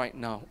over him right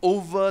now.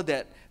 Over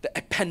the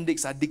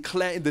appendix, I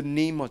declare in the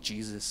name of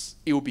Jesus,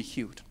 it will be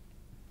healed.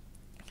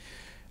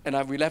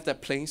 And we left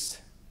that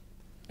place.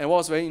 And what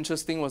was very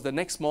interesting was the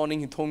next morning,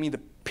 he told me the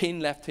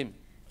pain left him.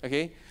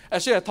 Okay?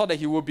 Actually, I thought that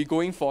he would be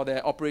going for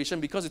the operation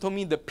because he told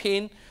me the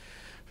pain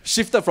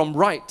shifted from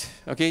right,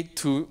 okay,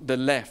 to the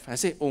left. I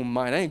said, oh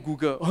my, then I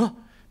Google,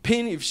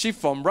 pain if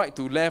shift from right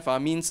to left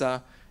means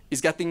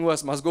it's getting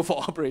worse, must go for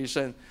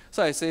operation.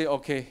 So I say,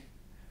 okay,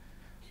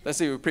 let's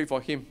say we pray for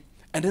him.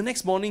 And the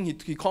next morning,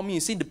 he called me, he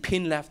said the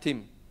pain left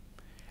him.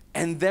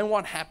 And then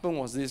what happened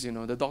was this, you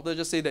know, the doctor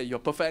just said that you're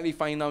perfectly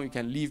fine now, you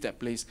can leave that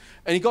place.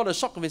 And he got a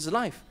shock of his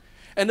life.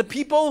 And the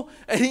people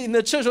in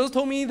the church also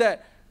told me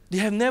that they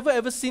have never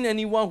ever seen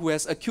anyone who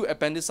has acute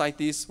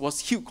appendicitis, was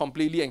healed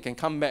completely and can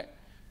come back.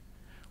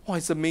 Wow,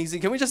 it's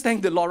amazing. Can we just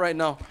thank the Lord right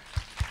now?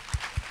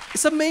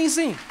 It's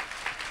amazing.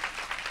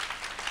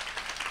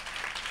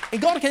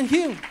 And God can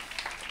heal.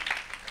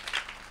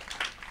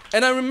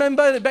 And I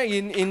remember back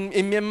in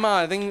Myanmar,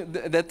 I think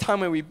that time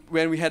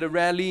when we had a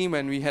rally,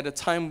 when we had a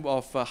time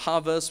of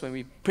harvest, when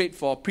we prayed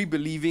for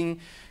pre-believing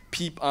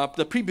people,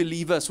 the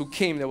pre-believers who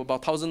came, there were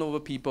about 1,000 over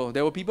people.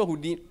 There were people who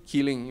need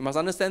healing. You must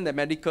understand that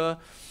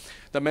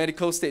the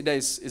medical state there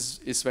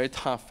is very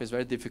tough, it's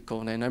very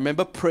difficult. And I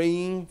remember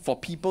praying for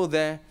people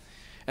there,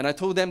 and I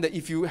told them that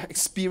if you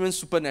experience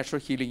supernatural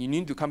healing, you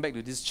need to come back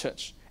to this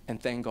church and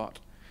thank God.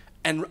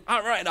 And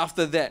right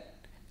after that,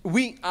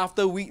 week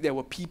after week, there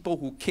were people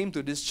who came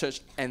to this church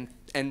and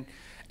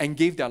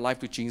gave their life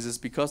to Jesus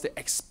because they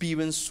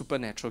experienced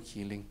supernatural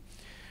healing.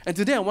 And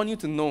today I want you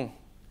to know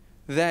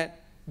that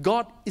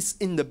God is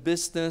in the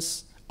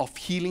business of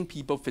healing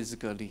people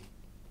physically.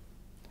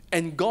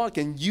 And God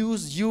can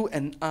use you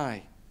and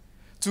I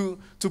to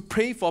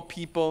pray for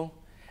people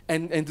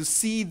and to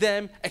see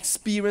them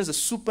experience the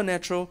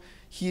supernatural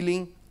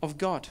healing of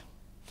God.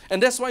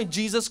 And that's why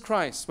Jesus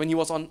Christ, when he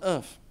was on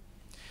earth,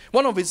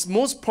 one of his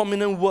most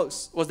prominent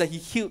works was that he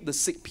healed the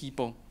sick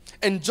people.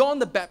 And John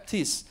the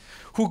Baptist,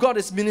 who got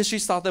his ministry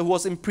started, who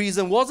was in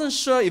prison, wasn't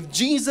sure if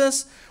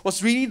Jesus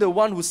was really the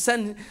one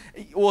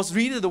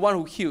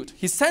who healed.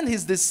 He sent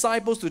his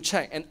disciples to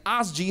check and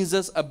ask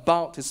Jesus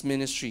about his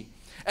ministry.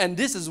 And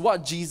this is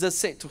what Jesus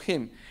said to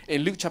him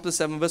in Luke chapter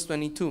 7, verse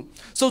 22.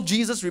 So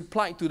Jesus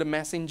replied to the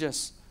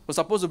messengers, was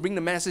supposed to bring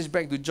the message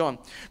back to John.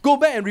 Go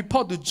back and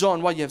report to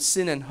John what you have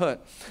seen and heard.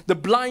 The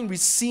blind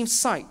receive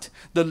sight,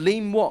 the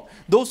lame walk,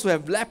 those who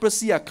have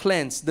leprosy are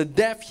cleansed, the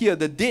deaf hear,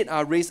 the dead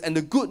are raised, and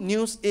the good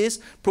news is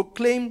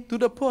proclaimed to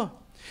the poor.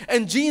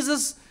 And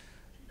Jesus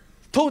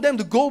told them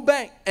to go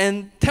back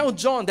and tell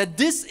John that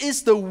this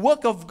is the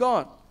work of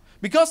God.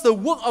 Because the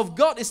work of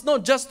God is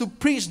not just to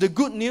preach the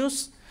good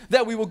news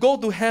that we will go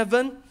to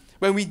heaven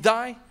when we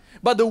die,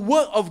 but the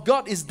work of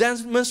God is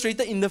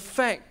demonstrated in the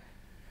fact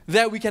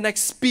that we can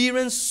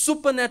experience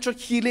supernatural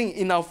healing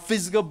in our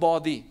physical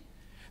body.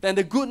 Then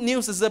the good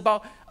news is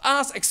about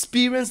us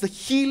experience the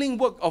healing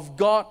work of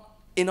God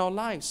in our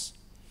lives.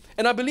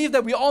 And I believe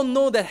that we all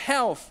know that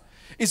health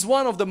is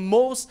one of the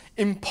most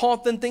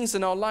important things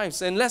in our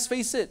lives. And let's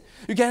face it,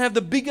 you can have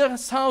the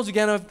biggest house, you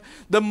can have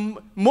the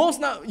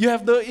most,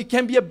 it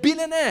can be a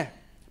billionaire.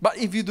 But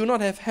if you do not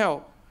have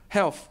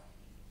health,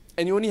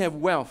 and you only have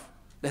wealth,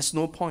 there's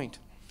no point.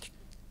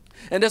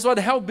 And that's why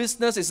the health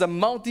business is a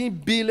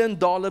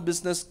multi-billion-dollar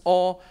business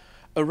all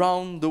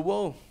around the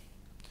world.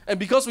 And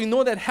because we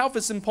know that health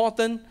is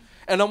important,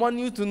 and I want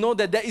you to know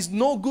that there is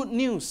no good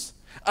news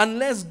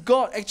unless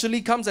God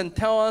actually comes and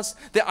tells us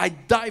that I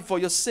died for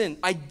your sin,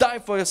 I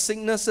died for your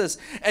sicknesses,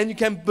 and you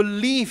can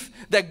believe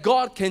that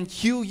God can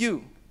heal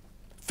you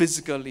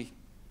physically.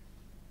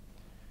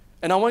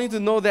 And I want you to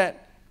know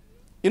that,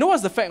 you know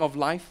what's the fact of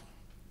life?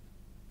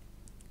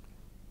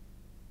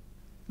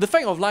 The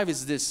fact of life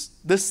is this.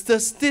 The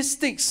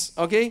statistics,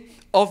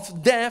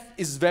 of death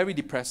is very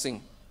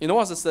depressing. You know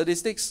what's the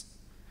statistics?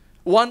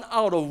 1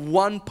 out of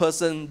 1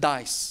 person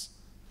dies.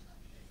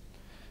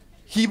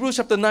 Hebrews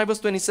chapter 9 verse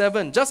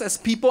 27. Just as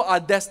people are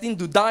destined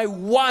to die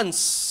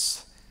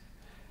once.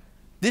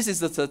 This is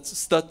the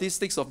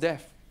statistics of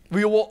death.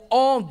 We will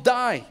all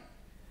die.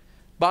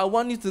 But I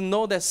want you to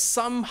know that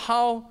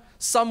somehow,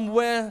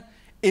 somewhere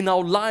in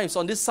our lives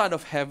on this side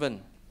of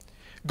heaven,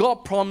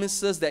 God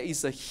promises that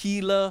He's a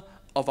healer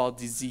of our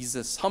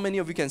diseases. How many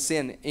of you can say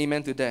an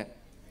amen to that?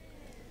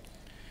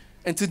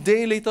 And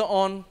today, later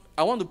on,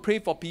 I want to pray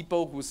for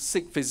people who are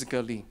sick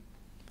physically.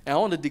 And I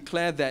want to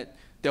declare that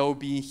there will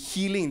be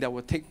healing that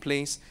will take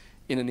place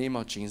in the name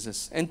of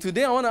Jesus. And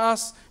today, I want to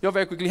ask you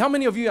very quickly, how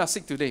many of you are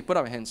sick today? Put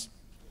up your hands.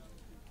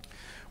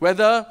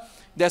 Whether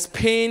there's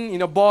pain in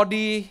your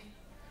body,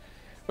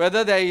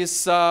 whether there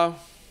is,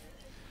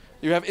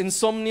 you have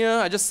insomnia.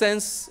 I just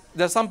sense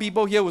there's some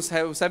people here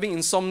who's having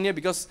insomnia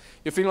because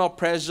you're feeling a lot of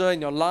pressure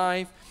in your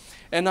life.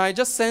 And I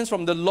just sense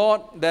from the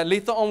Lord that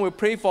later on we'll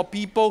pray for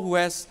people who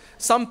has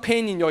some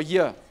pain in your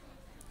ear.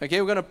 Okay,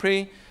 we're going to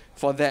pray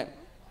for that.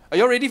 Are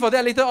you ready for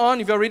that later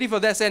on? If you're ready for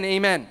that, say an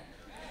amen.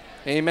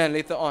 Amen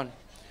later on.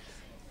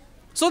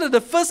 So that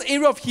the first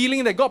area of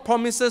healing that God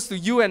promises to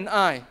you and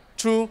I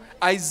through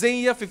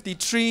Isaiah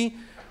 53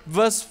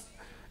 verse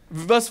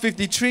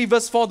 53,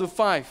 verse 4 to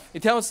 5.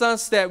 It tells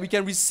us that we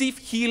can receive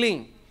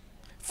healing,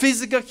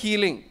 physical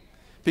healing,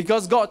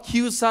 because God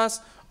heals us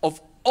of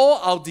all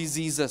our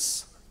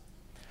diseases.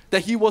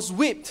 That He was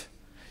whipped,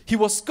 He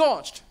was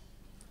scourged,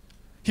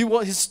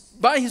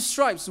 by His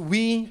stripes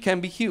we can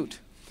be healed.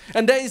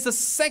 And there is a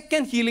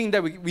second healing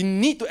that we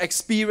need to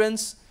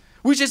experience,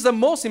 which is the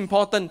most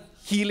important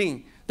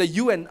healing that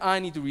you and I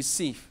need to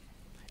receive.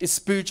 It's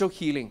spiritual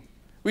healing,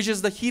 which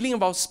is the healing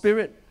of our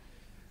spirit.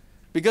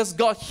 Because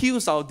God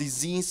heals our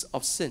disease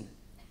of sin.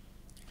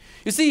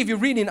 You see, if you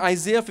read in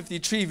Isaiah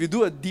 53, if you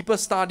do a deeper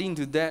study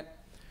into that,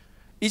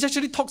 it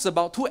actually talks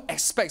about 2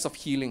 aspects of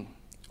healing.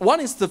 One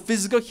is the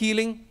physical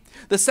healing.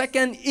 The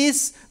second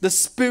is the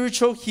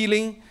spiritual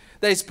healing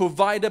that is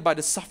provided by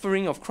the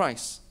suffering of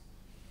Christ.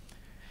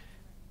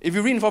 If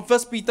you read from 1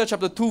 Peter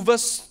chapter 2,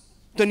 verse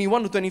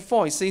 21 to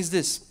 24, it says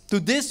this: To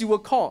this you were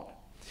called,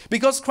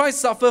 because Christ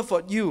suffered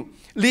for you,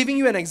 leaving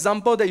you an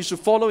example that you should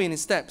follow in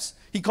His steps.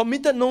 He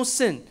committed no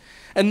sin,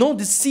 and no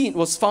deceit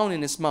was found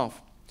in His mouth.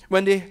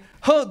 When they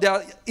heard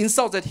their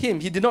insults at Him,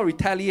 He did not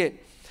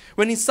retaliate.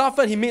 When He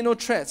suffered, He made no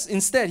threats.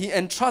 Instead, He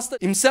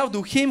entrusted Himself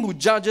to Him who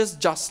judges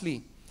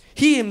justly.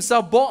 He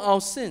Himself bore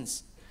our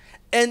sins,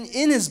 and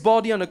in His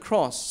body on the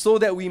cross, so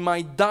that we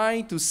might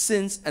die to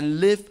sins and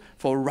live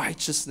for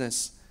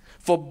righteousness.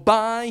 For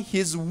by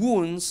His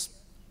wounds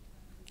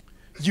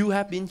you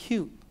have been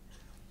healed.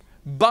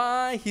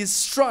 By His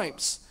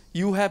stripes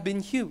you have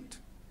been healed.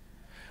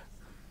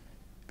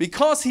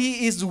 Because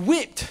He is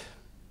whipped,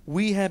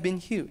 we have been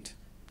healed.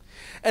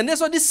 And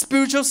that's why this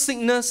spiritual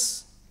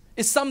sickness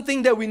is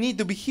something that we need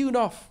to be healed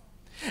of.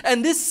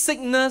 And this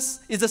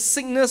sickness is a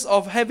sickness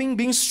of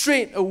been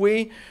strayed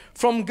away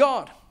from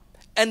God.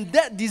 And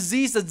that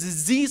disease, the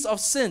disease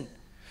of sin.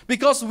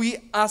 Because we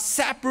are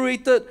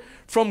separated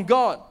from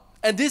God.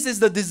 And this is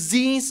the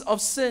disease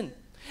of sin.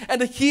 And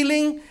the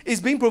healing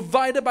is being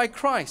provided by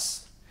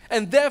Christ.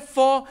 And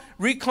therefore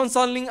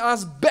reconciling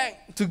us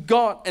back back to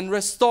God and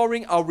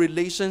restoring our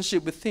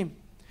relationship with Him.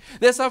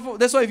 That's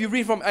why if you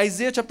read from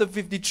Isaiah chapter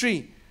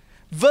 53,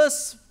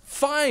 verse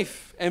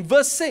 5 and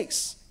verse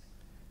 6,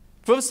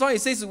 verse 5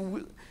 it says,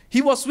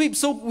 He was whipped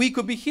so we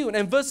could be healed.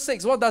 And verse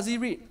 6, what does he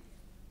read?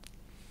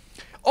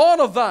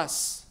 All of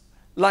us,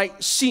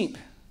 like sheep,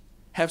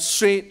 have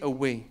strayed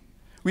away.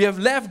 We have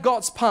left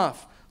God's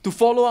path to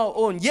follow our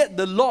own, yet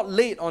the Lord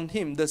laid on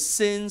Him the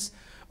sins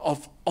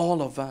of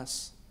all of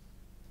us.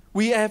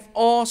 We have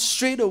all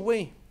strayed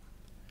away.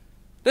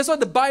 That's why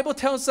the Bible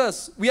tells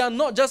us we are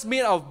not just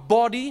made out of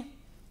body,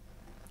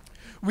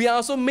 we are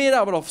also made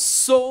out of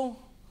soul,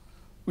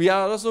 we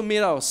are also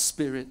made out of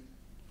spirit.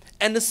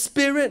 And the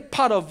spirit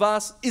part of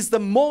us is the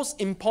most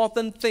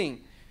important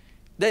thing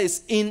that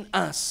is in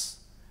us.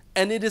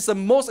 And it is the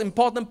most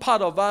important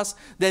part of us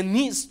that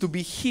needs to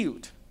be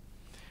healed.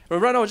 But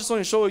right now I just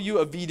want to show you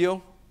a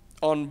video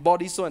on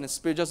body, soul, and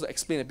spirit, just to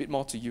explain a bit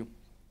more to you.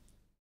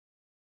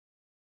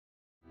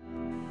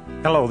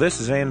 Hello, this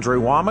is Andrew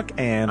Womack,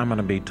 and I'm going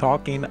to be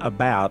talking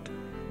about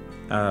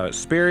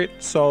spirit,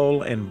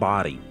 soul, and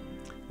body,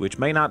 which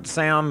may not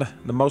sound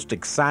the most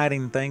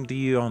exciting thing to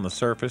you on the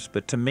surface,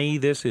 but to me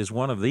this is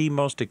one of the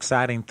most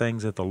exciting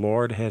things that the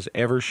Lord has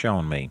ever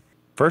shown me.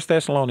 1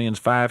 Thessalonians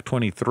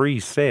 5:23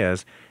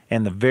 says,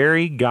 "And the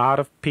very God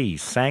of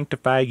peace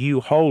sanctify you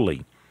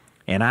wholly.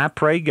 And I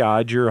pray,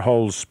 God, your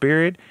whole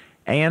spirit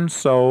and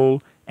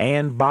soul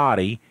and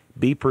body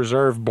be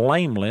preserved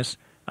blameless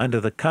unto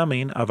the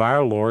coming of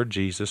our Lord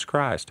Jesus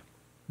Christ."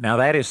 Now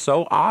that is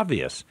so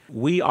obvious.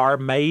 We are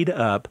made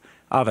up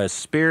of a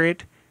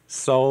spirit,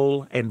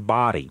 soul, and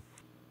body.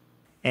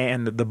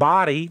 And the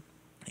body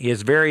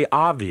is very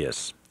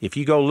obvious. If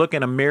you go look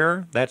in a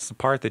mirror, that's the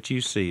part that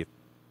you see.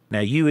 Now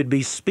you would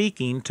be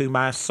speaking to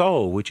my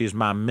soul, which is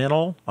my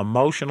mental,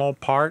 emotional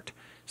part.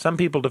 Some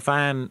people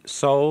define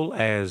soul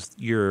as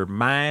your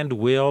mind,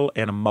 will,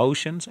 and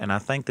emotions, and I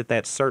think that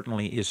that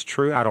certainly is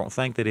true. I don't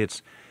think that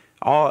it's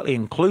all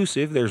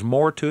inclusive. There's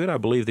more to it. I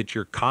believe that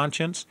your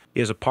conscience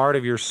is a part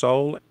of your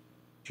soul.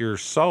 Your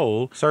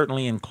soul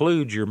certainly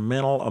includes your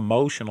mental,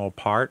 emotional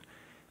part.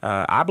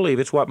 I believe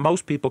it's what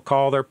most people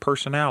call their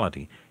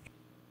personality.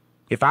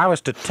 If I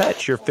was to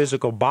touch your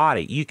physical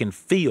body, you can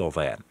feel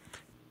that.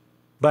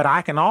 But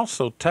I can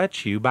also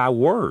touch you by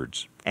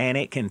words, and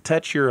it can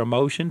touch your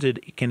emotions.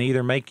 It can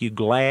either make you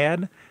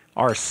glad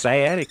or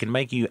sad. It can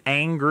make you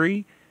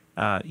angry.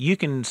 You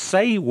can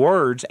say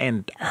words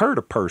and hurt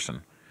a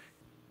person.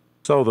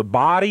 So the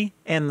body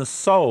and the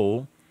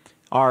soul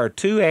are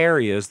two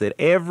areas that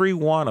every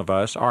one of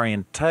us are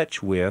in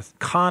touch with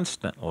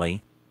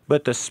constantly,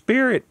 but the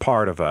spirit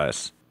part of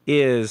us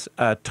is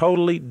a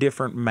totally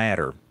different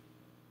matter.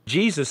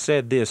 Jesus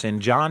said this in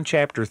John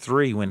chapter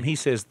 3 when he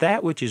says,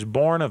 "That which is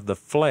born of the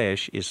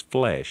flesh is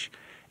flesh,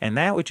 and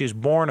that which is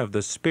born of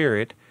the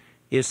spirit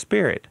is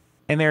spirit."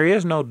 And there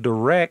is no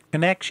direct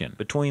connection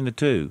between the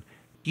two.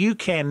 You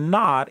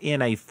cannot,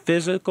 in a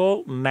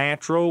physical,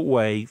 natural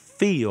way,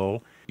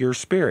 feel your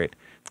spirit.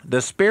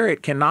 The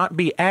spirit cannot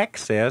be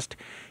accessed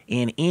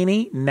in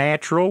any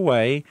natural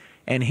way,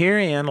 and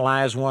herein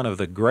lies one of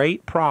the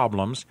great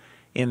problems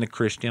in the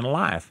Christian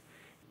life.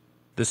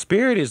 The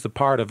spirit is the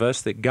part of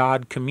us that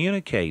God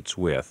communicates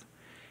with,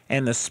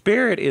 and the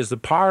spirit is the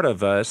part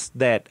of us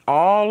that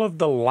all of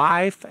the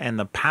life and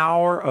the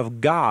power of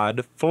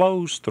God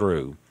flows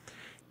through.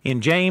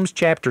 In James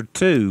chapter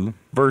 2,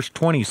 verse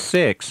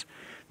 26,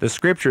 the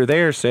scripture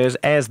there says,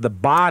 "As the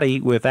body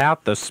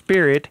without the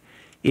spirit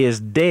is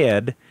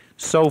dead,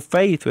 so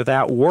faith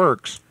without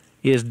works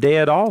is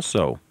dead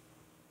also."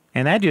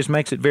 And that just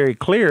makes it very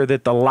clear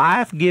that the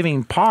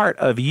life-giving part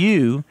of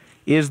you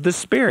is the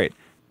spirit.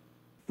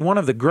 One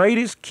of the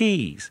greatest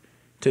keys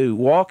to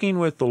walking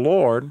with the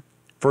Lord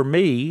for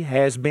me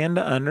has been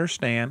to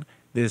understand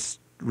this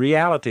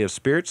reality of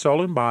spirit,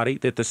 soul, and body,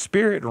 that the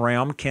spirit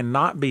realm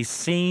cannot be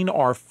seen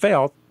or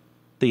felt.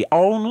 The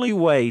only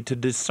way to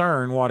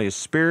discern what is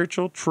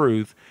spiritual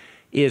truth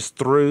is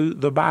through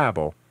the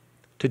Bible,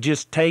 to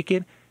just take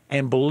it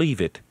and believe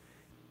it.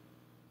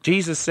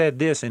 Jesus said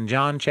this in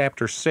John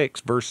chapter 6,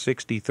 verse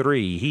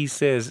 63. He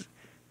says,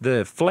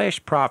 "The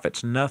flesh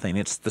profits nothing.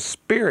 It's the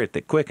spirit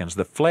that quickens.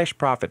 The flesh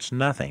profits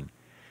nothing.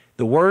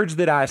 The words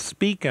that I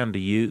speak unto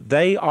you,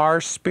 they are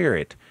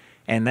spirit,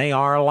 and they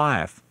are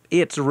life."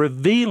 It's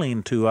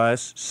revealing to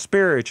us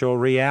spiritual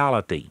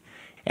reality.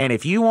 And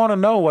if you want to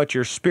know what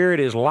your spirit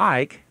is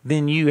like,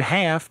 then you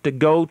have to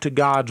go to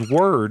God's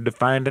Word to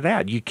find it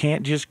out. You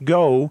can't just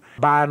go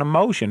by an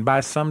emotion,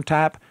 by some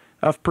type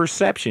of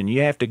perception.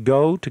 You have to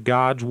go to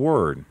God's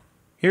Word.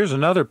 Here's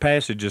another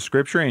passage of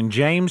Scripture in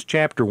James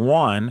chapter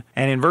 1,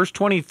 and in verse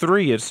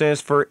 23 it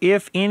says, "For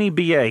if any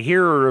be a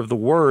hearer of the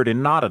word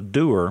and not a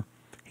doer,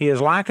 he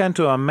is like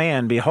unto a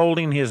man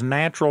beholding his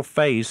natural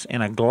face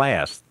in a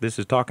glass." This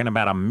is talking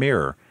about a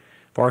mirror.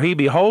 "For he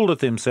beholdeth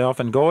himself,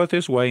 and goeth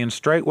his way, and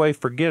straightway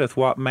forgetteth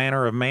what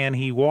manner of man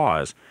he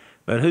was.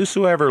 But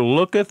whosoever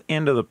looketh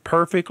into the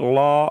perfect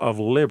law of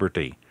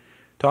liberty,"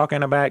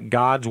 talking about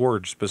God's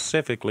Word,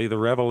 specifically the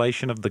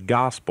revelation of the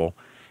gospel,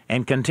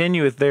 and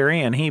continueth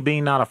therein, he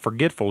being not a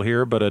forgetful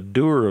hearer, but a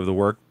doer of the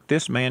work,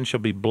 this man shall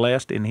be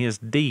blessed in his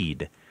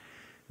deed.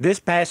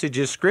 This passage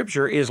of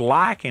Scripture is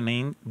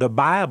likening the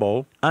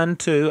Bible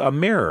unto a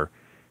mirror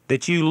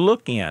that you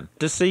look in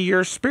to see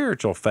your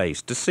spiritual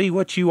face, to see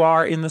what you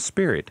are in the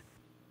Spirit.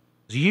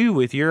 You,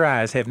 with your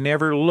eyes, have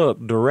never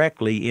looked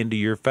directly into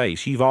your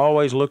face. You've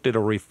always looked at a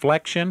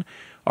reflection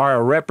or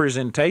a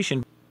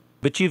representation,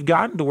 but you've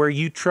gotten to where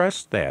you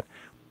trust that.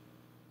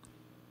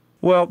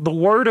 Well, the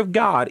Word of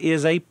God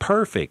is a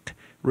perfect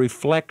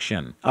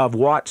reflection of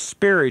what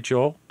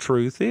spiritual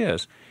truth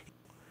is.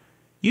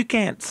 You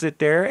can't sit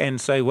there and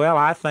say, well,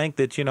 I think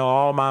that,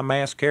 all my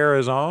mascara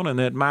is on and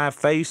that my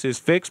face is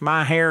fixed,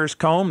 my hair is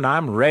combed, and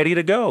I'm ready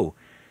to go.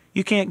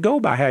 You can't go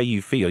by how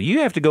you feel.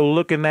 You have to go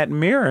look in that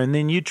mirror and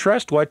then you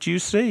trust what you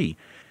see.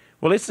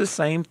 Well, it's the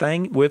same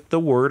thing with the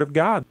Word of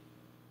God.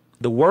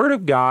 The Word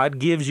of God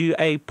gives you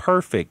a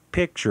perfect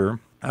picture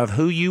of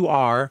who you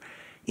are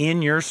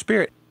in your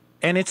spirit.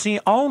 And it's the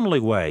only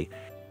way.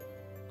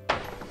 Turn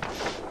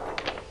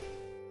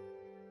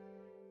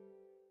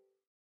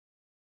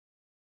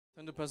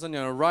to the person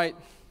on your right,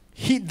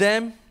 hit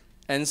them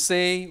and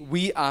say,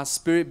 we are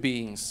spirit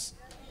beings.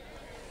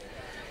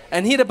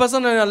 And hit the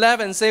person on your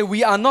left and say,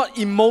 we are not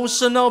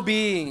emotional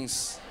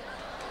beings.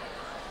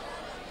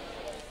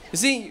 You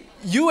see,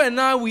 you and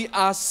I, we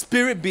are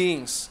spirit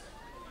beings.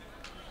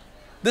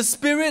 The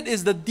spirit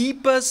is the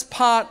deepest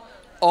part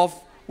of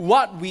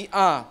what we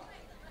are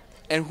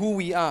and who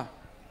we are.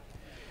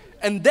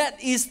 And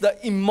that is the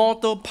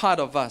immortal part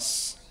of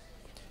us.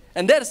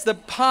 And that's the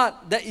part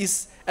that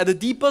is at the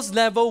deepest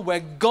level where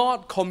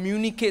God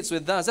communicates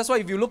with us. That's why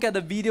if you look at the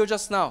video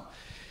just now,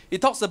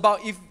 it talks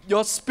about if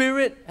your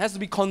spirit has to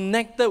be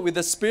connected with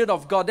the Spirit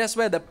of God, that's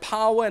where the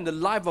power and the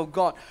life of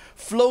God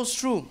flows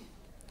through.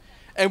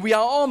 And we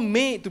are all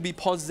made to be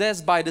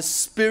possessed by the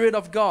Spirit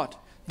of God,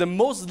 the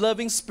most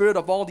loving Spirit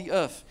of all the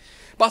earth.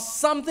 But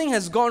something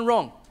has gone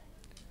wrong.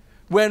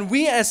 When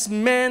we as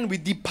men, we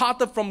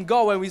departed from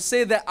God, when we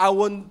say that I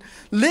will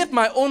live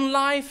my own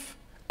life,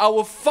 I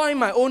will find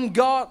my own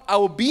God, I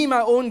will be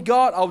my own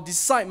God, I will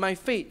decide my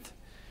fate.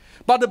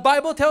 But the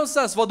Bible tells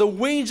us, for the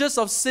wages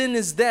of sin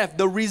is death.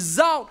 The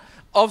result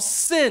of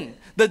sin,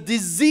 the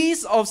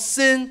disease of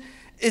sin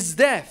is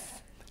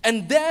death.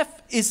 And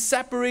death is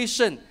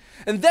separation.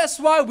 And that's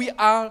why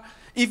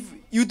if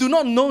you do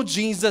not know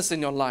Jesus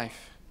in your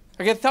life,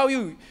 I can tell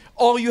you,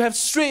 or you have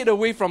strayed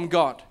away from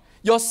God.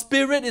 Your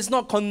spirit is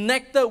not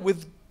connected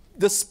with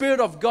the Spirit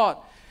of God.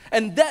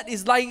 And that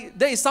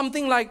is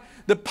something like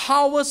the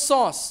power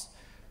source.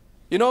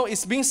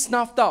 It's being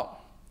snuffed out.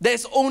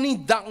 There's only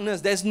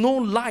darkness. There's no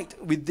light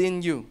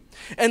within you.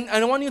 And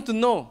I want you to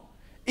know,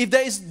 if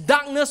there is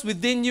darkness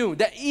within you,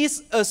 there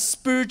is a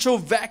spiritual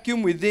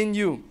vacuum within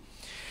you.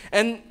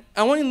 And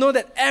I want you to know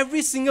that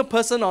every single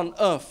person on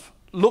earth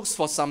looks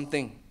for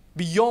something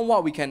beyond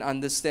what we can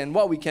understand,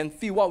 what we can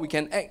feel, what we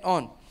can act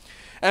on.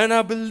 And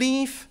I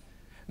believe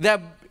that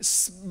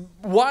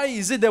why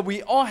is it that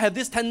we all have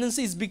this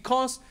tendency is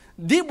because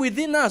deep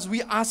within us,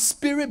 we are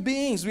spirit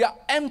beings. We are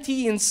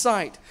empty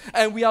inside.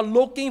 And we are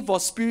looking for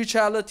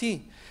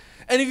spirituality.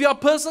 And if you're a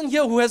person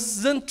here who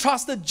hasn't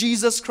trusted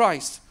Jesus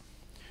Christ,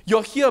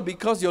 you're here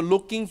because you're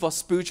looking for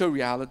spiritual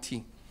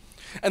reality.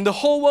 And the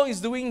whole world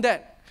is doing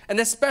that. And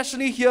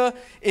especially here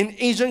in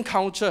Asian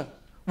culture,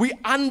 we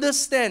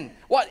understand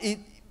what it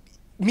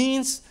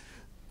means,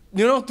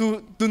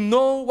 to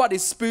know what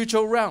is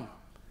spiritual realm.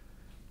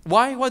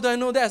 Why? Why do I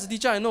know that? As a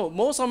teacher, I know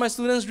most of my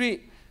students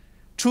read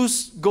true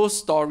ghost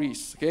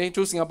stories,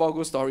 true Singapore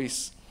ghost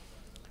stories.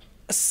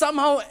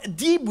 Somehow,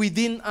 deep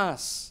within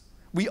us,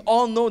 we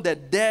all know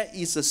that there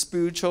is a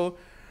spiritual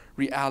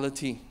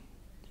reality.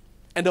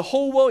 And the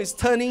whole world is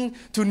turning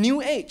to New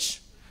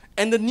Age.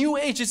 And the New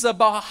Age is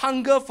about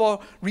hunger for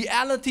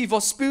reality, for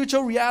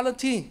spiritual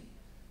reality.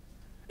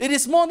 It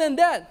is more than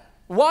that.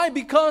 Why?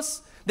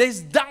 Because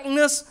there's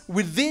darkness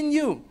within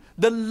you.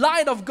 The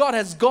light of God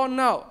has gone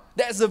out.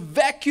 There's a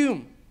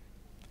vacuum.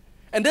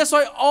 And that's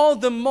why all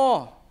the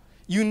more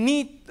you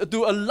need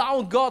to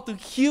allow God to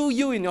heal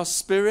you in your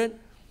spirit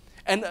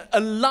and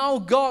allow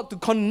God to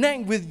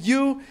connect with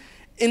you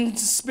in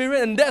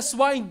spirit. And that's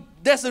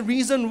the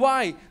reason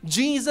why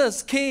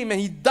Jesus came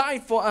and He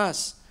died for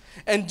us.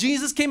 And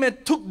Jesus came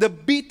and took the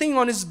beating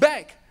on His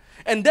back.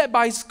 And that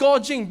by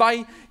scourging,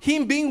 by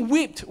Him being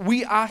whipped,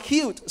 we are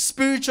healed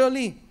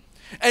spiritually.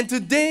 And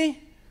today,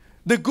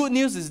 the good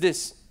news is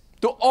this.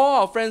 To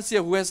all our friends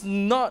here who has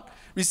not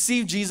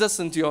received Jesus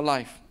into your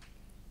life,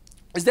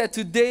 is that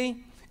today,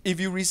 if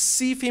you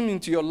receive Him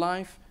into your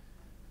life,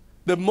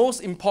 the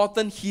most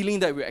important healing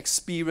that we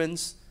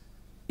experience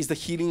is the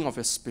healing of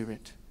your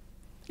spirit.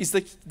 It's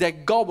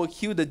that God will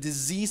heal the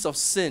disease of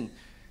sin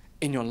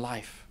in your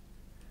life.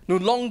 No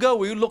longer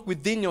will you look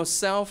within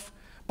yourself,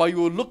 but you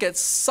will look at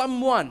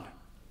someone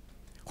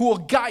who will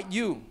guide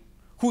you,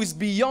 who is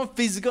beyond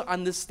physical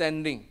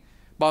understanding,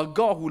 but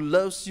God who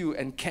loves you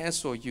and cares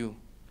for you.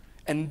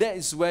 And that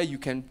is where you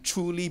can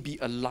truly be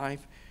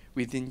alive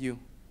within you.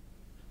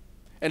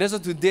 And that's why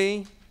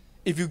today,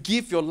 if you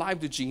give your life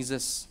to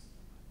Jesus,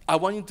 I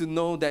want you to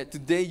know that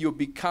today you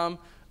become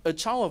a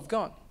child of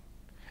God.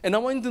 And I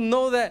want you to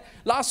know that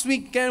last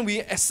weekend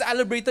we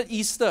celebrated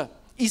Easter.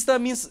 Easter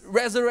means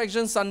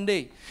Resurrection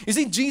Sunday. You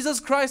see, Jesus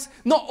Christ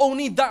not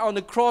only died on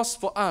the cross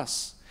for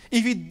us.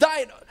 If He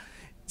died,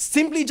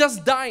 simply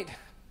just died,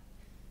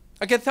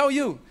 I can tell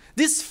you,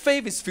 this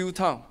faith is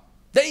futile.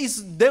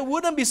 There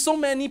wouldn't be so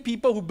many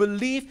people who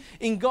believe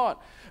in God.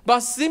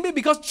 But simply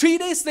because 3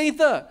 days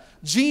later,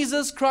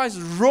 Jesus Christ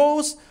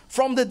rose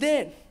from the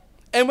dead.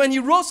 And when He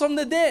rose from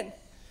the dead,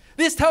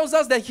 this tells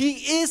us that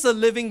He is a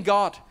living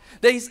God,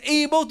 that He's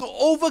able to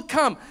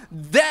overcome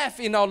death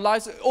in our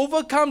lives,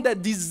 overcome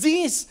that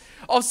disease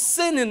of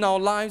sin in our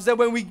lives, that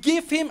when we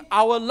give Him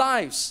our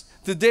lives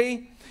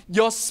today,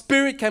 your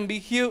spirit can be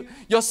healed,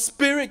 your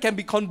spirit can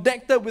be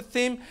connected with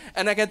Him,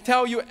 and I can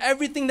tell you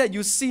everything that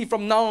you see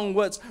from now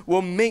onwards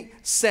will make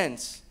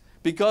sense,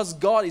 because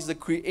God is the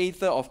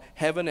creator of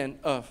heaven and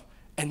earth,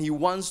 and He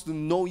wants to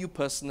know you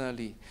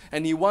personally,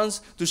 and He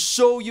wants to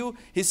show you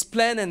His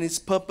plan and His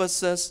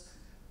purposes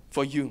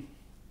for you.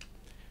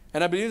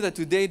 And I believe that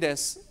today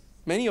there's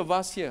many of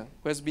us here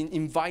who has been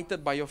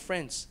invited by your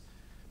friends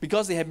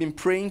because they have been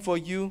praying for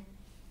you.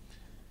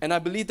 And I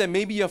believe that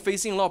maybe you're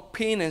facing a lot of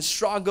pain and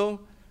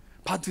struggle,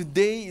 but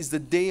today is the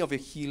day of your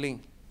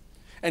healing.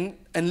 And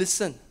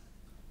listen,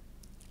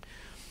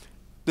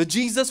 the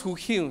Jesus who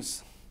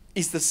heals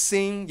is the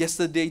same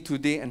yesterday,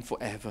 today, and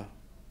forever.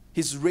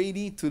 He's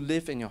ready to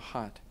live in your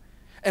heart.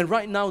 And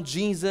right now,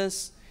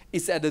 Jesus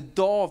is at the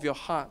door of your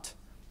heart,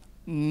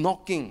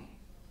 knocking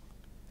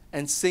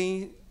and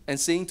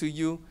saying to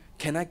you,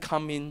 can I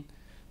come in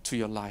to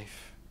your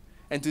life?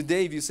 And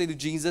today, if you say to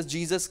Jesus,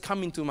 Jesus,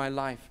 come into my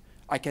life,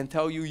 I can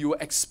tell you, you will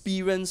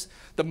experience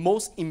the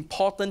most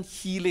important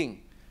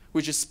healing,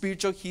 which is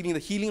spiritual healing, the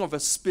healing of your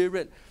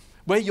spirit,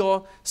 where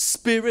your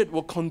spirit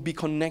will be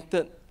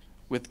connected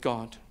with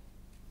God.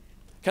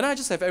 Can I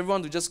just have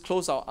everyone to just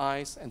close our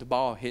eyes and to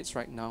bow our heads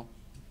right now?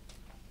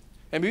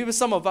 And maybe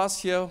some of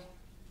us here,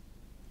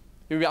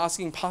 may be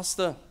asking,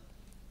 Pastor,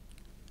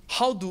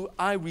 how do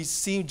I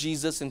receive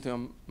Jesus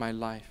into my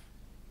life?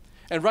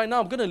 And right now,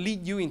 I'm going to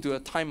lead you into a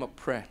time of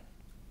prayer.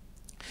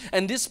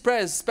 And this prayer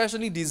is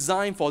especially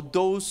designed for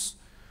those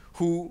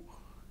who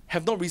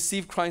have not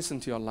received Christ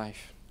into your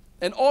life.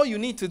 And all you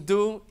need to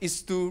do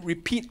is to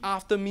repeat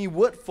after me,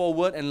 word for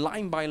word and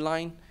line by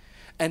line.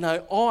 And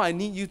all I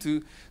need you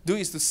to do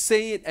is to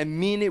say it and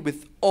mean it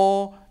with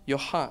all your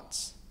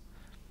hearts.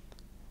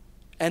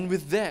 And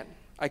with that,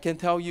 I can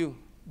tell you,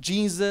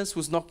 Jesus,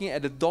 who's knocking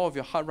at the door of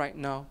your heart right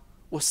now,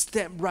 will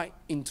step right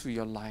into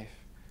your life.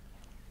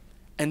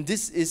 And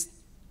this is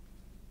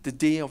the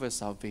day of your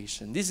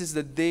salvation. This is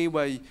the day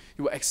where you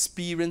will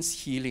experience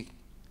healing.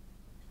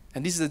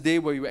 And this is the day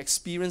where you will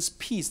experience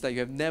peace that you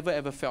have never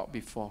ever felt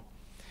before.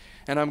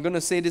 And I'm going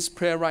to say this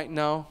prayer right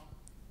now,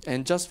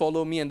 and just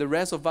follow me. And the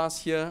rest of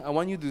us here, I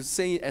want you to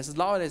say it as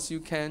loud as you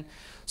can,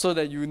 so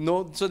that you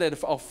know, so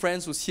that our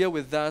friends who's here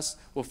with us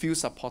will feel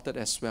supported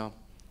as well.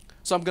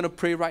 So I'm going to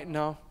pray right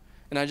now,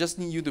 and I just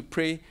need you to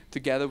pray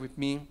together with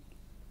me.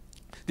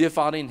 Dear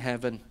Father in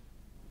heaven,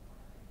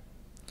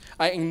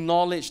 I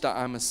acknowledge that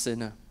I'm a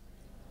sinner.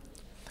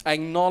 I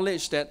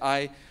acknowledge that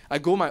I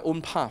go my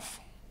own path.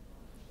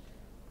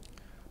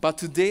 But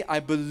today I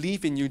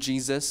believe in you,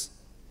 Jesus.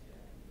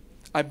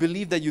 I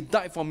believe that you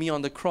died for me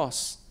on the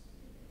cross.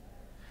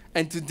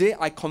 And today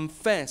I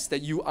confess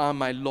that you are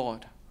my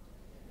Lord,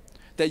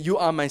 that you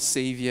are my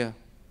Savior.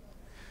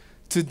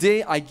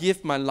 Today I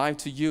give my life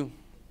to you.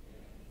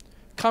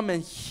 Come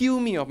and heal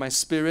me of my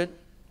spirit.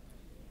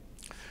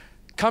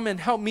 Come and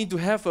help me to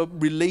have a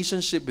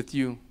relationship with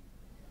you.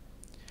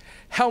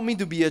 Help me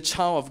to be a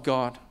child of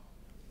God.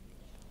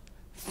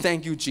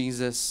 Thank you,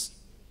 Jesus.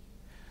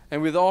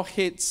 And with all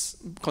heads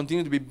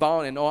continue to be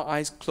bowed and all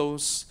eyes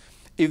closed,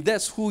 if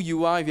that's who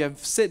you are, if you have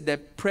said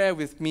that prayer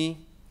with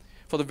me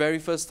for the very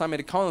first time, at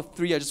the count of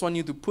 3, I just want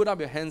you to put up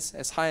your hands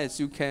as high as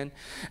you can.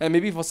 And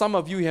maybe for some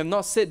of you, you have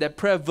not said that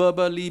prayer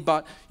verbally,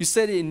 but you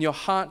said it in your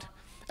heart.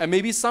 And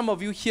maybe some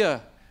of you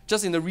here,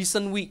 just in the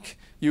recent week,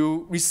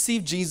 you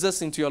received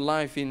Jesus into your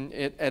life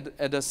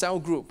at a cell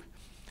group.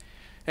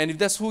 And if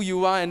that's who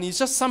you are, and it's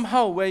just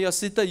somehow where you're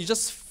seated, you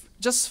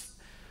just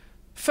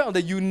felt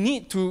that you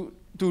need to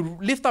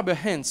lift up your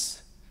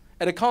hands.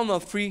 At the count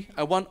of 3,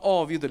 I want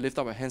all of you to lift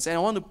up your hands. And I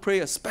want to pray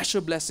a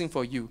special blessing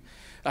for you.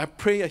 I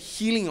pray a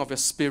healing of your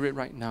spirit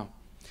right now.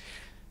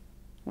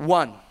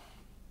 1,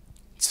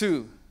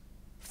 2,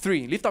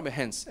 3. Lift up your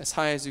hands as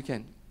high as you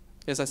can.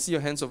 Yes, I see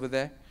your hands over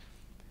there.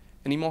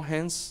 Any more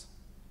hands?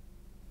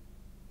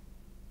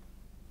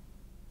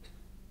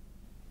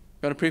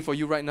 I'm going to pray for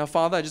you right now.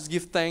 Father, I just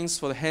give thanks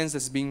for the hands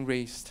that's being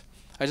raised.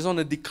 I just want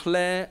to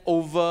declare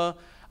over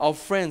our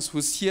friends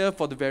who's here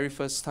for the very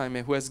first time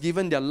and who has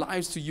given their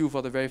lives to you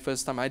for the very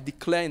first time. I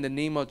declare in the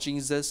name of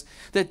Jesus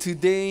that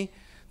today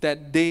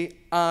that they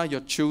are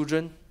your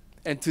children,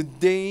 and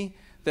today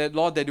that,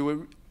 Lord, that they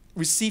will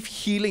receive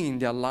healing in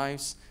their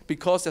lives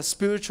because their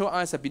spiritual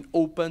eyes have been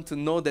opened to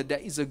know that there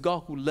is a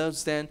God who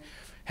loves them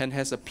and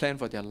has a plan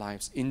for their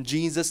lives. In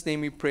Jesus'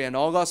 name we pray. And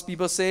all God's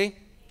people say,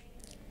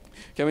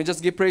 can we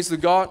just give praise to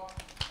God?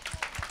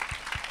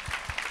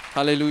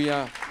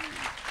 Hallelujah.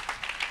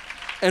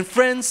 And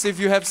friends, if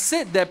you have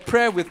said that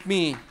prayer with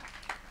me,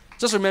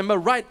 just remember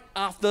right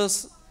after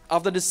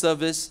this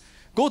service,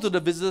 go to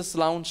the visitors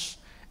lounge,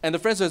 and the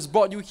friends who has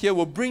brought you here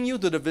will bring you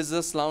to the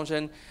visitors lounge,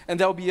 and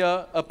there will be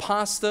a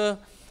pastor,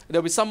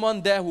 there will be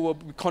someone there who will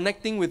be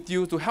connecting with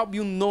you to help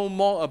you know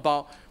more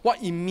about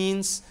what it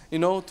means,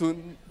 to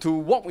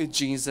walk with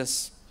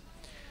Jesus.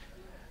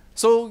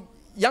 So,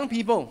 young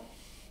people,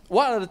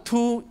 what are the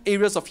 2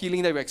 areas of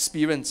healing that we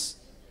experience?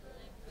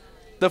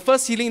 The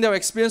first healing that we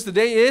experience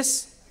today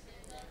is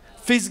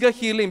physical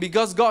healing,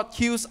 because God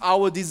heals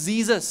our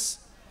diseases.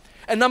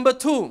 And number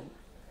 2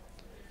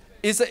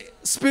 is a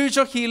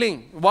spiritual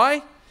healing.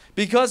 Why?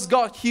 Because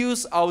God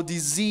heals our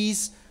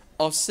disease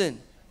of sin.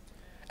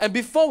 And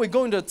before we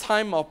go into a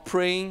time of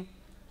praying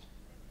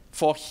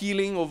for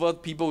healing over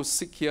people who are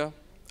sick here,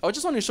 I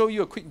just want to show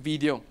you a quick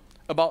video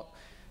about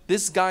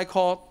this guy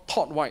called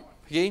Todd White.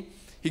 Okay?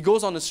 He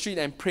goes on the street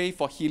and prays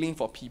for healing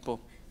for people.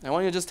 I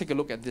want you to just take a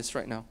look at this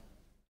right now.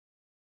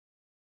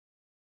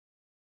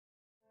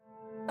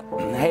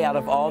 Hey, out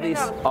of all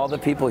the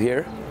people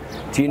here,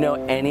 do you know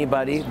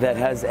anybody that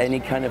has any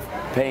kind of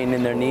pain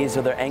in their knees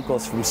or their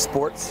ankles from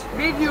sports?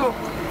 Video.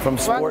 From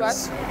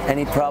sports? What?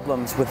 Any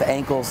problems with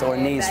ankles or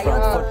knees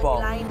from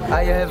football?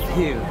 I have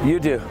here. You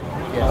do?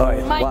 Yeah. All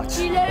right, watch.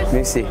 Let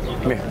me see.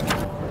 Come here.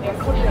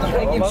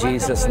 In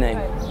Jesus' name.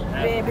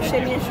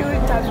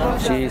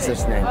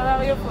 Jesus' name.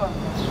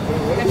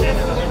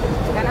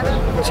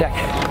 Check.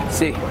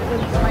 See.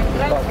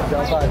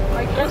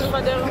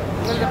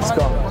 Let's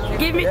go.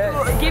 Give me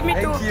two. Give me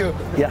two. Thank you.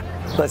 Yeah,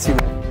 bless you.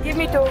 Give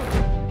me two.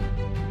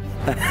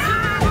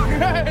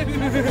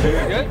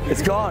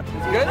 It's gone.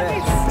 Good?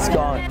 It's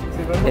gone.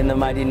 In the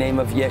mighty name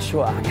of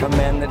Yeshua, I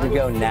command it to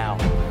go now.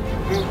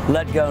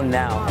 Let go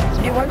now.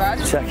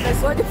 Check.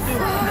 What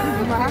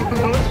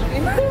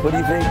do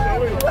you think?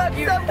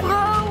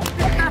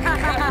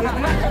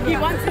 He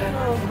wants to.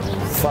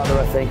 Father,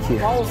 I thank you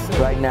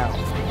right now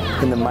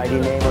in the mighty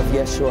name of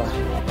Yeshua.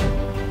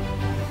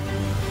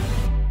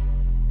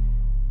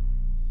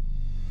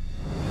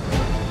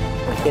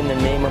 In the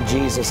name of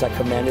Jesus, I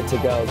command it to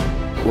go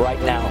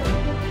right now.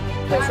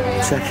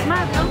 Check.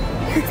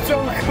 It's so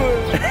cool.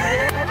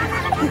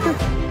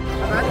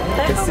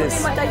 It's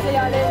this.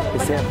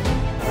 It's him.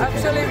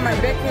 Actually, my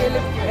back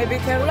a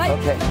bit right.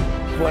 Okay.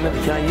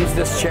 Can I use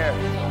this chair?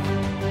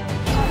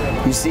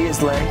 You see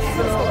his leg?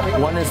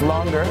 One is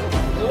longer.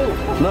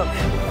 Look.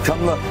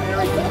 Come look.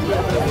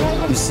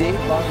 You see?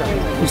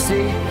 You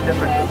see?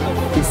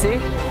 You see?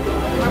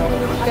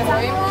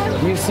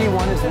 You see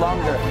one is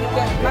longer.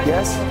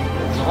 Yes?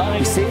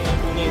 You see?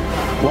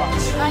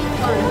 Watch.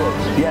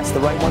 Yes, the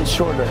right one's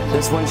shorter.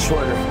 This one's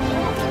shorter.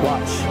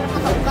 Watch.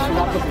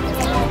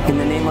 In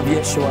the name of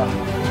Yeshua.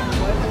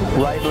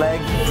 Right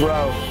leg,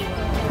 grow.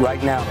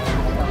 Right now.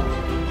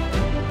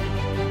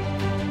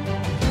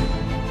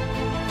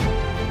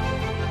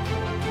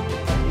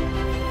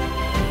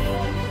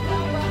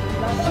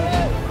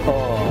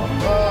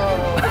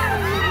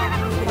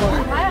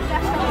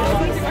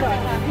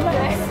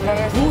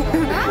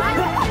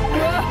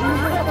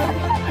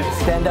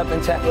 Stand up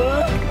and check.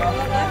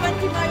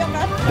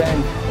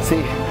 Bend.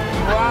 See.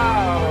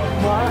 Wow.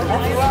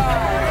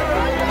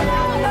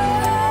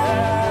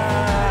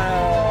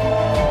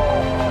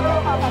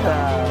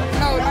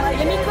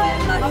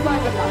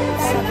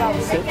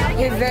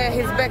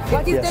 His back.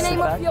 What is Yes, the name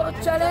back. of your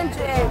challenge?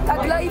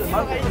 Tag life?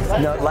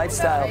 No,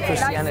 lifestyle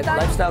Christianity.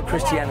 Lifestyle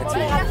Christianity.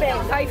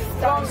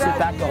 Sit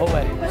back the whole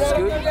way.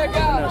 Scoot.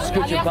 No,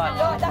 scoot your butt.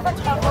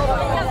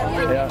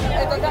 Yeah.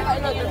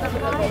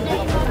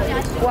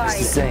 Why? It's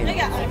the same.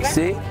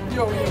 See?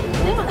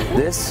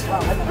 This.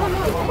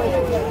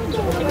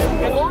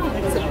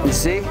 You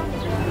see?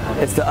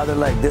 It's the other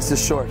leg. This is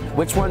short.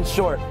 Which one's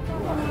short?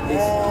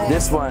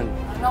 This one.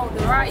 No,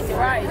 the right.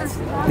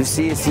 You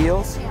see his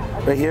heels?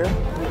 Right here?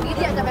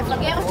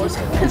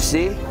 You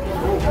see?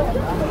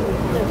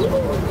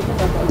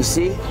 You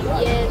see?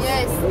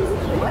 Yes.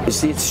 You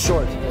see it's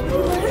short.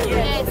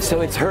 Yes.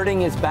 So it's hurting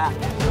his back.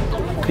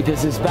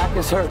 Because his back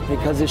is hurt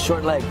because his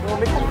short leg.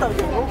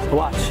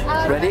 Watch.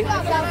 Ready?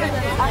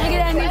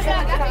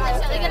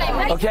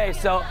 Okay,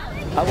 so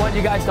I want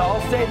you guys to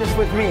all say this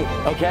with me.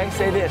 Okay?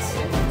 Say this.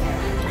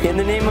 In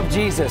the name of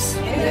Jesus.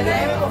 In the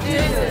name of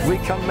Jesus. We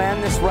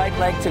command this right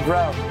leg to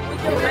grow.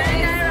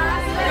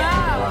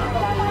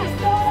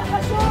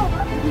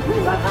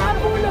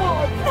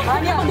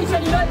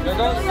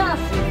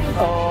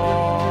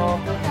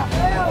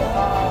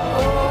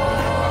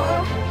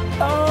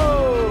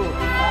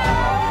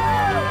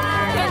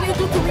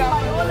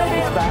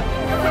 It's back.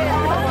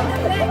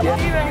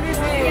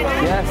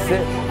 Yes,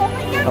 sit.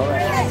 All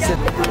right, sit.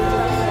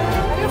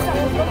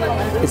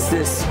 It's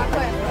this.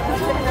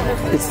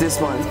 It's this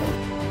one.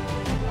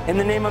 In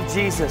the name of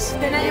Jesus.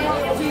 In the name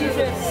of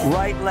Jesus.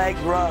 Right leg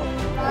grow.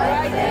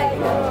 Right leg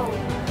grow.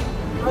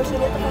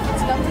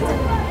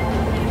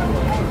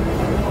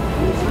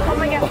 Oh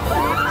my God.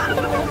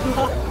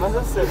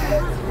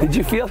 Did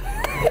you feel?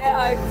 Yeah,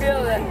 I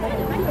feel it.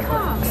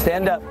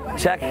 Stand up.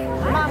 Check. It's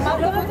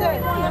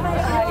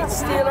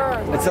still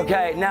hurt. It's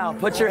okay. Now,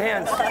 put your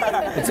hands.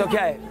 It's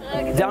okay.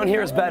 Down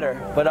here is better,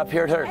 but up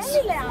here it hurts.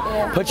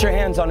 Put your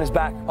hands on his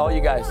back, all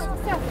you guys.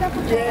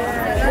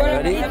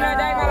 Ready?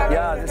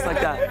 Yeah, just like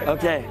that.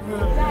 Okay.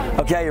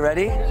 Okay, you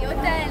ready?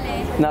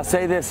 Now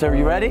say this. Are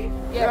you ready?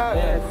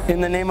 Yes. In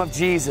the name of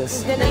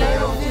Jesus, In the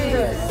name of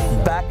Jesus.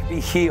 back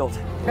be healed.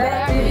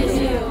 Back be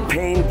healed.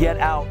 Pain get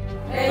out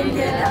And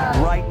get out.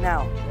 right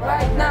now.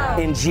 Right now.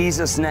 In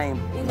Jesus'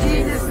 name. In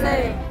Jesus'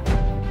 name.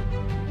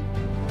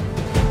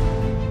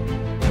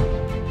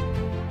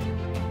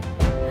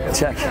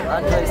 Check.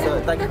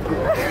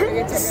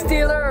 It's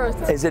still hurt.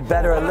 Is it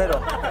better a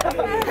little?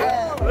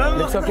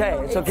 It's okay.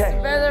 It's okay.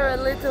 Better a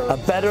little. A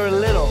better a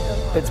little.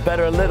 It's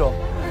better a little.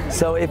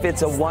 So if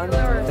it's a 1,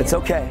 it's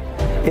okay.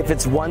 If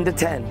it's 1 to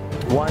 10,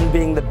 1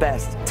 being the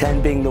best,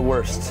 10 being the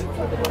worst,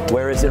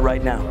 where is it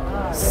right now?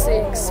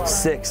 6.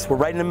 6. We're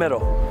right in the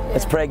middle.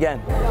 Let's pray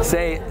again.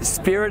 Say,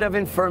 Spirit of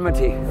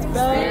infirmity,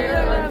 Spirit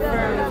of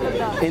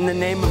infirmity. in the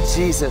name of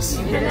Jesus,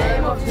 In the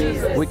name of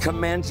Jesus. we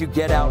command you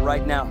get out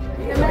right now.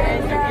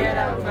 Command you get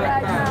out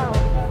right now.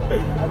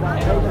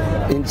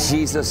 In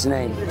Jesus'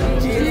 name. In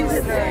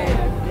Jesus' name.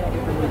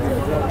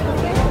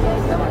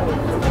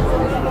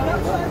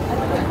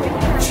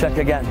 Check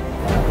again.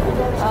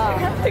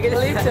 A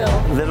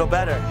little. Little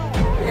better.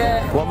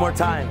 Yeah. One more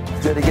time.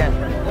 Do it again.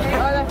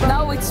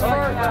 Now it's 4.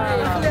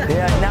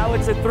 Yeah, now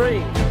it's a 3.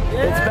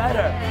 It's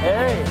better.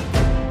 Hey.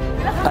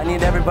 I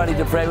need everybody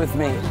to pray with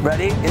me.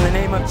 Ready? In the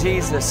name of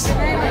Jesus. In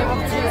the name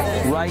of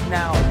Jesus. Right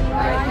now,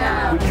 Right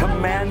now. we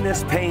command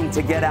this pain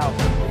to get out.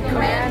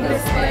 Command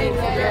this pain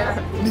to get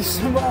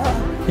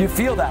out. You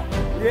feel that?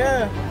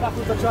 Yeah.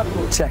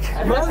 Check.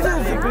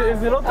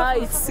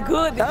 It's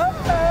good.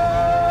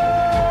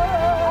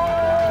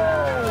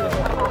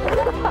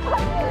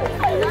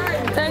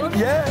 Thank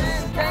you. Yes.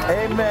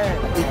 Amen.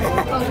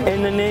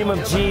 In the name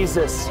of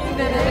Jesus,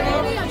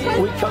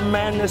 we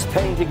command this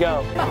pain to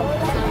go.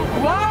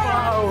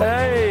 Wow.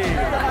 Hey.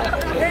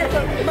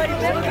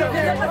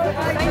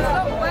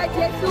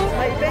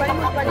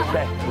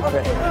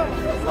 Okay.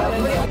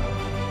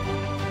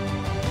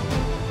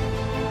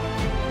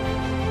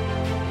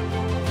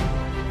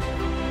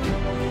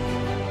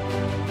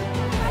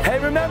 Hey,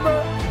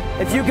 remember,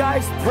 if you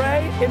guys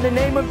pray in the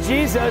name of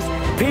Jesus,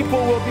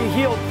 people will be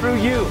healed through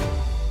you.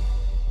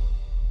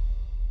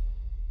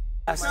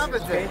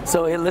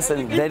 So hey,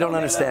 listen, they don't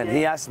understand.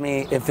 He asked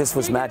me if this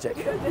was magic.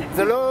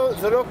 זה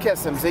לא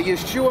קסם, זה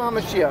ישוע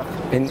המשיח.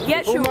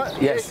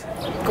 Yes.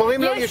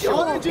 קוראים לו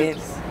ישוע.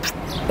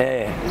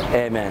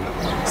 Amen.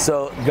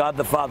 So God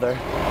the Father,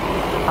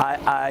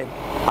 I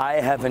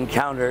have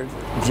encountered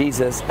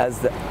Jesus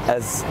as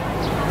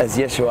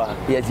Yeshua.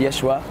 Yes,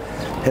 Yeshua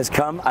has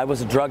come. I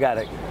was a drug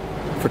addict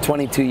for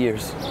 22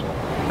 years.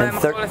 And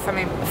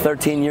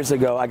 13 years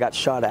ago, I got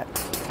shot at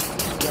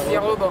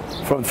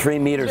from 3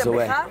 meters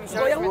away.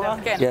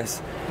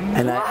 Yes.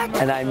 And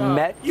I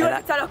met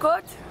Yeshua.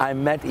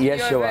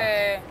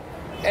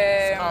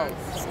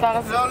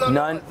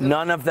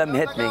 None of them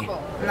hit me.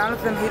 None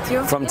of them hit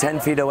you? From 10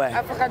 feet away.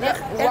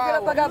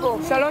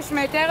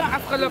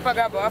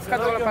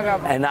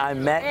 And I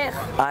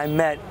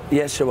met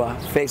Yeshua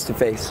face to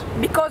face.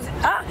 Because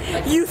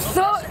you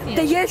saw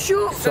the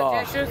Yeshu.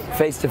 Saw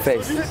face to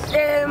face.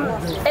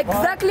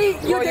 Exactly,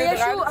 you the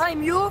Yeshu,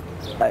 I'm you.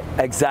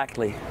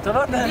 Exactly.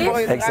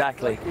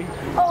 Exactly.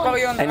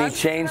 And he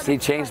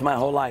changed my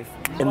whole life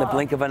in the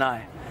blink of an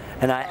eye.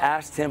 And I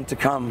asked him to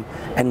come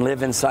and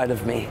live inside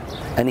of me.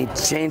 And he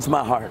changed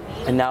my heart.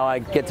 And now I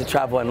get to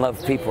travel and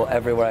love people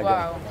everywhere I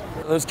go.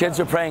 Those kids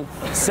are praying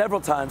several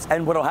times.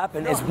 And what will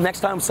happen is next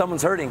time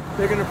someone's hurting,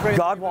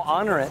 God will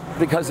honor it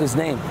because of his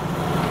name.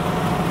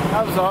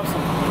 That was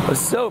awesome. It was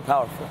so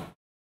powerful.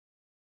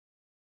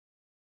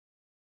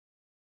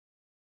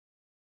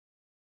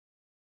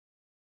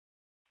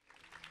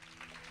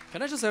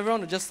 Can I just everyone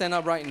to just stand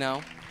up right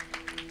now?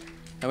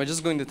 And we're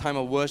just going to time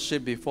of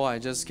worship before I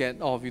just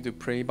get all of you to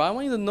pray. But I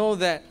want you to know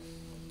that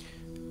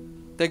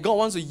God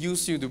wants to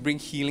use you to bring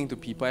healing to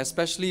people,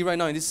 especially right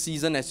now in this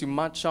season as you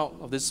march out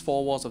of these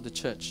 4 walls of the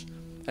church.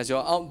 As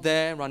you're out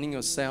there running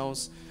your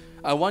cells,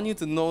 I want you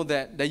to know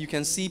that you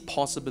can see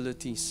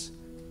possibilities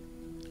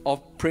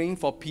of praying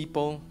for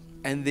people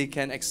and they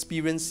can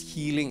experience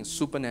healing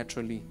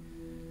supernaturally.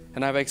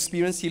 And I've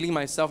experienced healing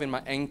myself in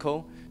my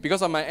ankle.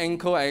 Because of my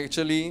ankle, I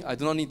do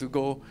not need to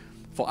go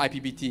for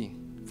IPPT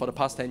for the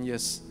past 10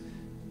 years.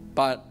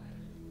 But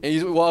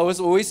I was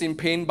always in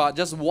pain, but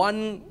just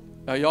one,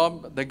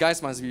 the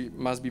guys must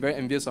be very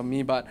envious of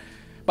me. But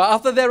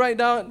after that right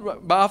now,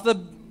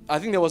 I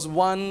think there was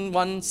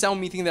one cell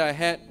meeting that I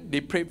had,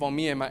 they prayed for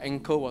me and my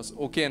ankle was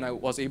okay and I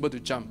was able to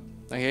jump.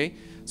 Okay?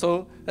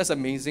 So that's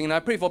amazing. And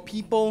I pray for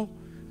people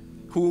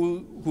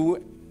who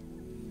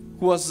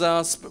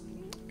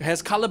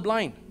has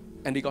colorblind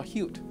and they got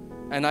healed.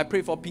 And I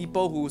pray for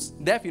people who's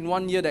deaf in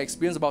 1 year that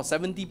experience about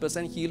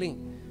 70%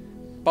 healing.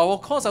 But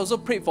of course, I also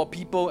prayed for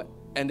people,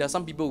 and there are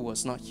some people who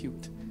was not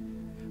healed.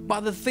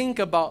 But the thing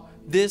about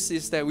this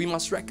is that we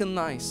must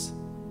recognize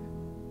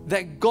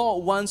that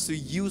God wants to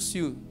use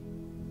you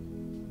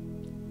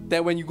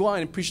that when you go out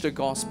and preach the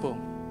gospel,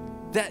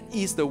 that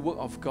is the work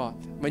of God.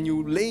 When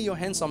you lay your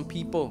hands on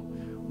people,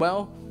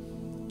 well,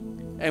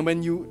 and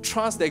when you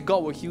trust that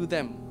God will heal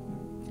them,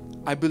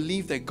 I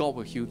believe that God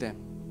will heal them.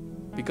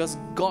 Because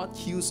God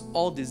heals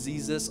all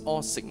diseases,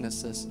 all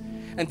sicknesses.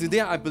 And today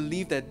I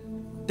believe that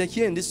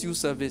here in this youth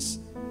service,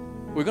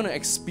 we're going to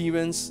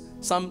experience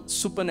some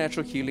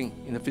supernatural healing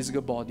in the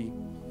physical body.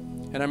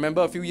 And I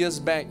remember a few years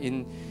back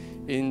in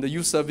the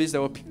youth service,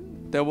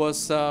 there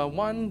was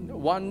one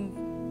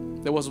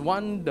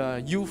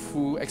youth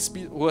who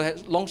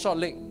had long short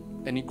leg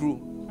and he grew.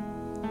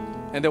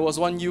 And there was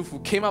one youth who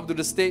came up to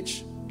the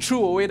stage,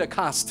 threw away the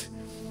cast,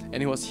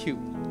 and he was healed.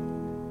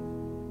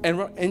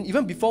 And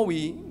even before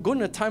we go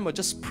into a time of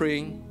just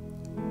praying,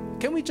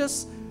 can we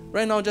just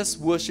right now just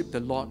worship the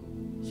Lord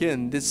here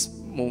in this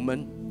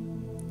moment?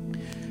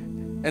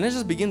 And let's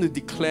just begin to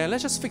declare,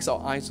 let's just fix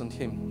our eyes on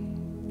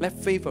Him. Let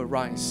faith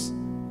arise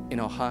in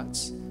our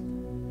hearts.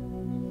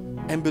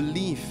 And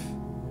believe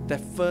that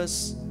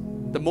first,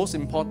 the most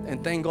important,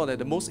 and thank God that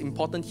the most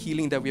important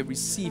healing that we have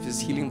received is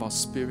healing of our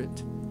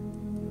spirit.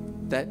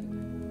 That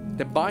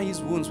by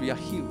His wounds we are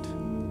healed.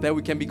 That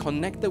we can be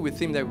connected with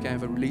Him, that we can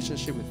have a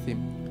relationship with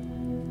Him.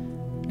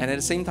 And at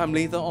the same time,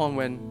 later on,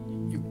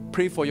 when you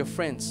pray for your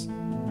friends,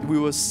 we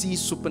will see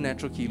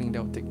supernatural healing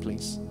that will take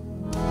place.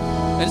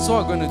 And this is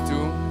what we're going to do.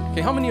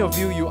 Okay, how many of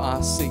you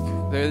are sick?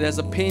 There's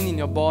a pain in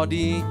your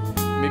body.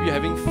 Maybe you're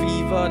having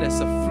fever. There's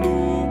a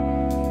flu.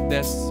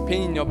 There's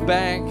pain in your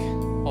back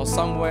or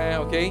somewhere.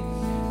 Okay,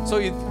 so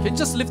you can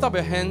just lift up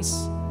your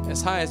hands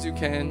as high as you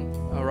can.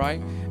 All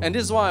right. And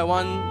this is what I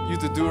want you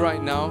to do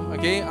right now.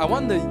 Okay, I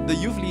want the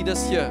youth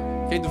leaders here,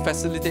 okay, to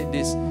facilitate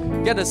this.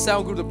 Get a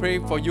cell group to pray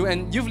for you.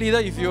 And youth leader,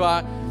 if you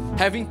are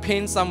having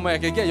pain somewhere,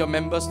 okay, get your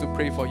members to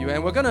pray for you.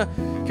 And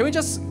can we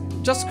just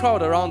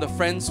crowd around the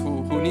friends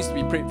who needs to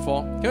be prayed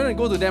for? Can we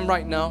go to them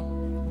right now?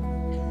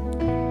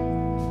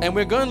 And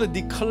we're going to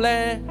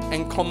declare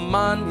and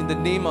command in the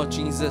name of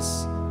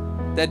Jesus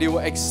that they will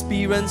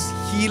experience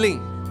healing.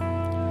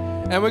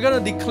 And we're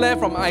going to declare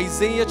from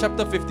Isaiah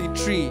chapter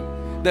 53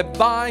 that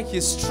by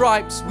His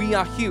stripes we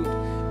are healed.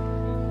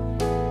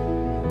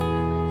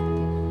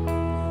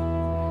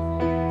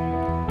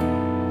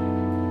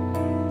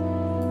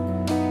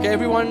 Okay,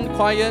 everyone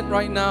quiet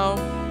right now.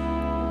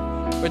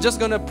 We're just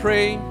going to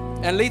pray,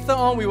 and later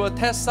on we will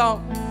test out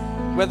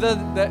whether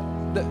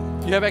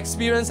you have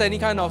experienced any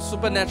kind of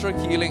supernatural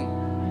healing.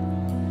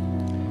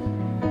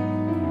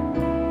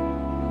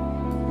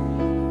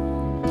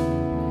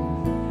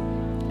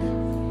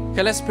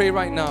 Okay, let's pray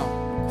right now.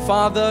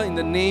 Father, in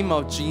the name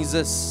of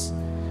Jesus,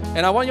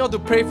 and I want you all to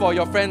pray for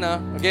your friend.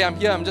 Okay, I'm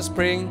here, I'm just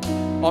praying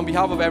on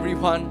behalf of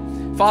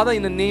everyone. Father,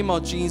 in the name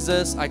of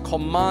Jesus, I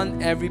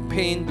command every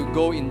pain to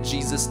go in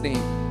Jesus'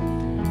 name.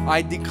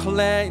 I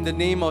declare in the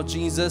name of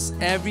Jesus,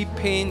 every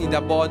pain in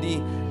their body,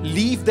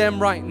 leave them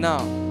right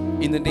now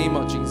in the name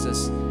of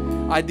Jesus.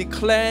 I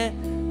declare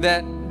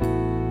that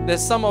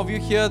there's some of you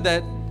here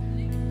that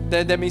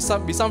there may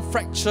be some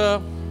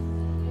fracture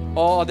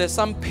or there's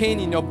some pain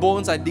in your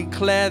bones. I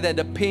declare that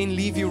the pain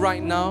leave you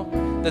right now,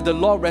 that the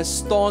Lord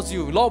restores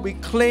you. Lord, we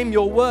claim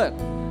your word,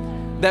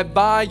 that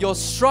by your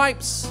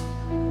stripes,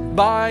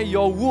 by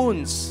your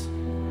wounds,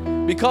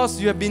 because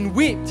you have been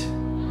whipped,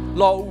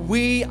 Lord,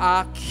 we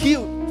are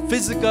healed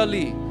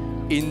physically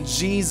in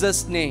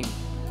Jesus' name.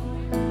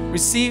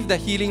 Receive the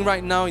healing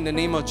right now in the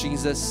name of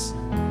Jesus.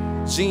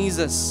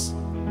 Jesus.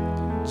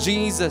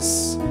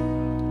 Jesus.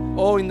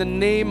 Oh, in the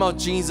name of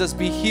Jesus,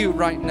 be healed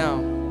right now.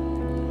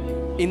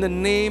 In the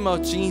name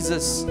of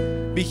Jesus,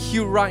 be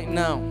healed right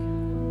now.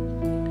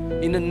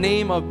 In the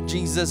name of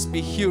Jesus,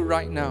 be healed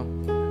right now.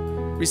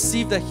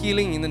 Receive the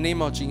healing in the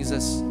name of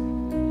Jesus.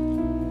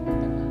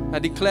 I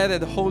declare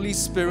that the Holy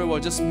Spirit will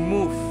just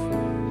move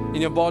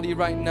in your body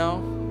right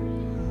now.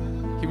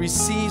 He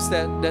receives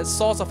that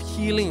source of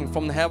healing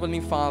from the Heavenly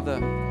Father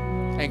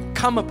and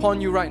come upon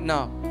you right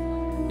now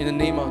in the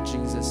name of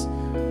Jesus.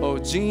 Oh,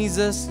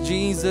 Jesus,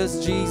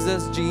 Jesus,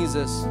 Jesus,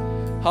 Jesus.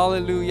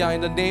 Hallelujah.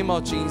 In the name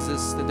of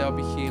Jesus, that there will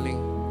be healing.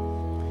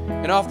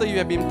 And after you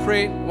have been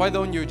prayed, why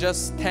don't you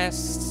just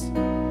test?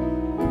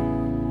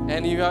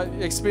 And if you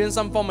experience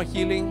some form of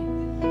healing,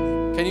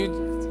 can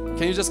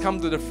you just come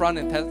to the front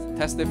and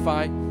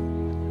testify?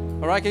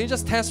 All right, can you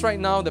just test right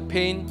now the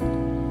pain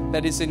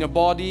that is in your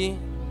body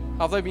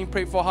after being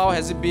prayed for? How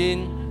has it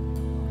been?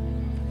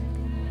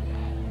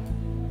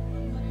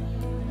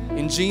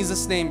 In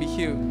Jesus' name, be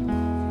healed.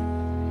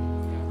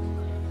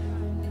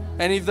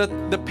 And if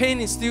the pain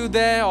is still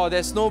there or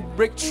there's no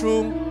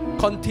breakthrough,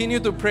 continue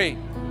to pray.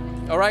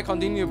 All right,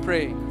 continue to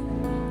pray.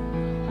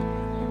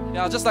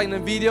 Yeah, just like in the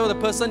video, the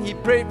person, he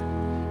prayed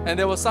and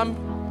there was some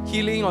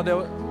healing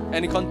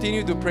and he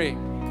continued to pray.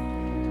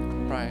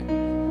 Right.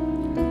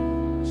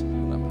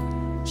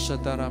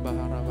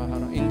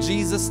 In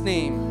Jesus'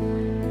 name.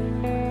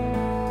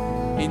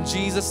 In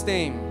Jesus'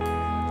 name.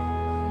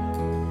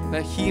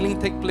 Let healing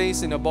take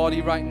place in your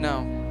body right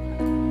now.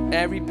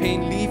 Every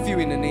pain leave you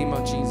in the name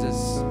of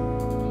Jesus.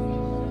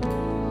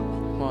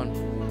 Come on.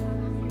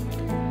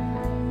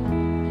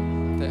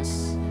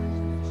 This.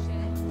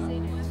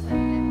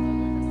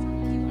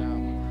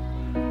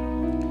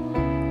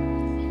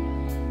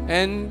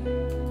 And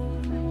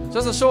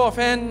just a show of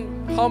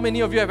hand, how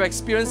many of you have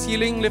experienced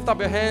healing? Lift up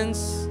your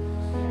hands.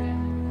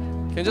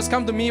 Can you just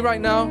come to me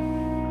right now?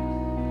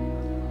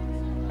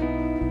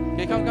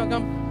 Okay, come.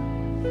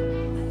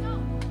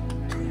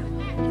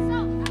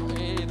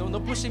 Hey, don't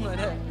push him like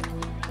that.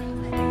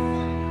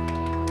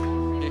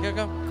 Okay,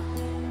 come.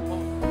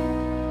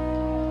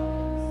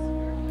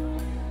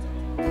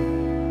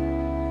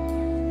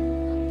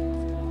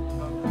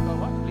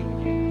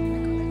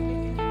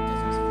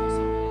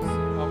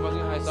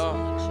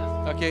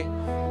 Okay.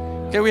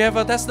 Okay, we have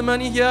a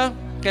testimony here.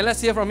 Okay,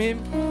 let's hear from him.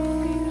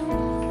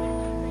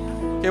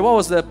 Okay, what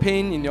was the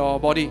pain in your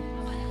body?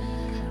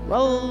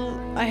 Well,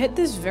 I had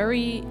this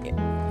very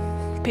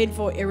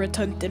painful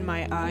irritant in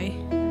my eye,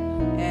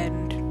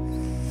 and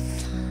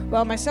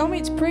well, my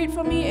cellmates prayed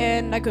for me,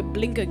 and I could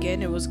blink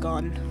again. It was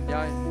gone.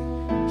 Yeah,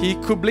 he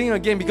could blink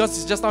again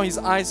because just now his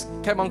eyes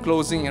kept on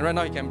closing, and right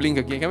now he can blink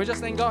again. Can we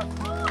just thank God?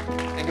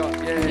 Thank God.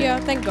 Yeah,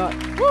 thank God.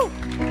 Woo!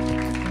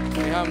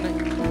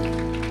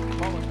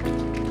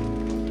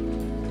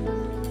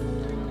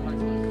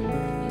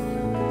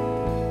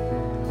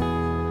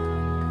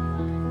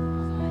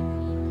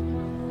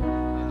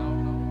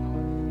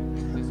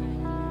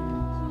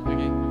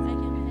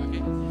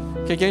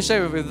 Okay, can you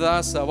share with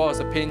us what was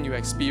the pain you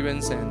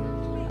experienced and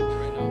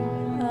right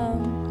now?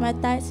 My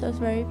thighs was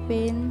very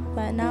pain,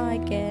 but now I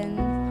can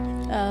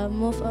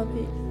move a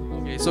bit.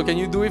 Okay, so can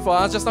you do it for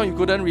us? Just now you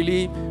couldn't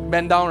really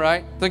bend down,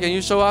 right? So can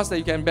you show us that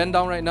you can bend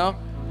down right now?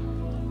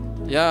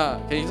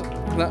 Yeah, can you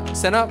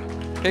stand up?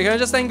 Okay, can you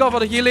just thank God for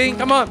the healing?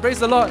 Come on, praise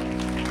the Lord.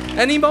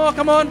 Any more?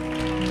 Come on.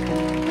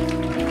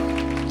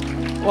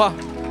 Wow,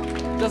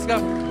 just go.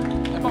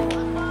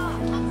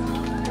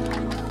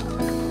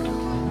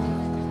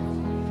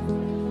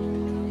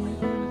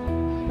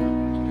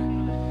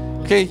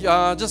 Okay,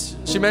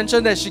 she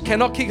mentioned that she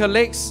cannot kick her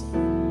legs.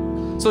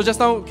 So just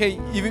now,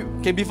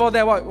 before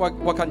that,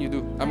 what can you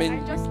do? I mean,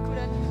 I just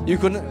couldn't. You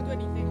couldn't do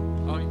anything.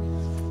 Oh.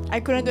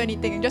 I couldn't do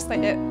anything, just like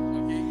that.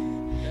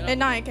 Okay. And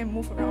now I can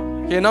move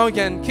around. Okay, now you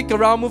can kick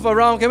around, move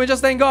around. Can we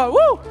just thank God?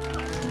 Woo!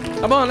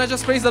 Come on, let's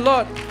just praise the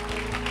Lord.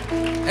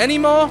 Any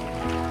more?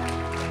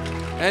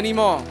 Any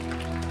more?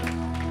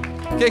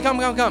 Okay, come.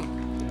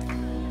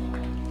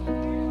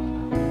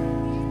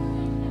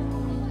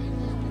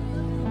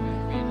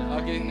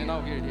 Okay,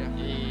 now here, yeah.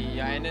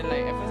 Yeah, and then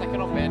like at first I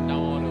cannot bend down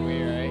all the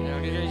way, right? Yeah,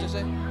 okay, can you just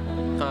say?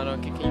 No,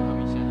 can you help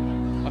me share?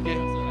 Okay. So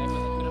like at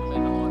first I couldn't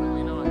bend down all the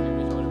way, now I can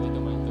reach all the way to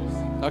my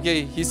toes. Okay,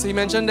 he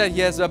mentioned that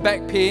he has a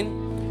back pain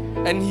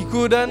and he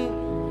couldn't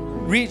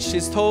reach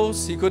his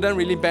toes, he couldn't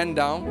really bend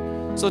down.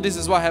 So this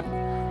is what happened.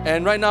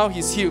 And right now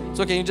he's healed.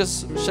 So can you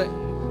just share?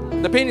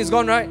 The pain is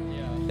gone, right?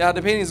 Yeah,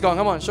 the pain is gone.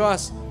 Come on, show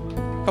us.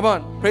 Come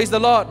on, praise the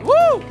Lord.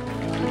 Woo!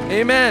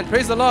 Amen.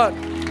 Praise the Lord.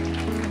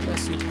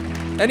 Bless you.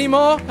 Any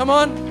more? Come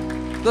on.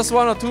 Just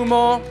one or two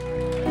more.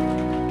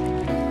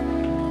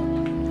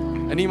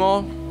 Any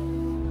more?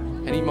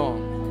 Any more?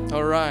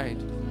 All right.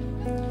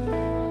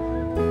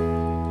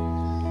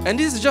 And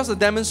this is just a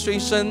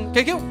demonstration.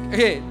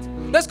 Okay,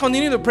 let's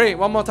continue to pray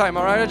one more time.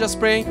 All right, let's just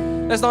pray.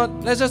 Let's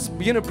just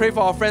begin to pray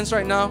for our friends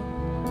right now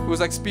who's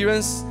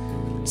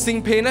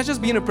experiencing pain. Let's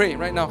just begin to pray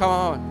right now. Come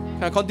on.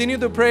 Can I continue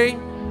to pray?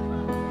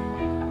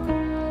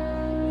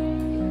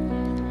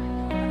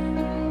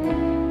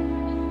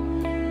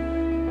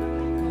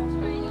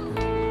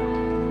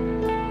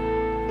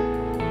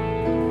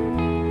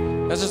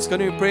 Let's just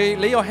continue to pray.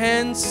 Lay your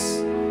hands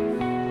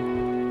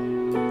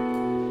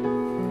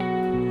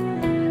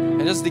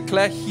and just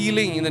declare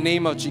healing in the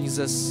name of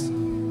Jesus.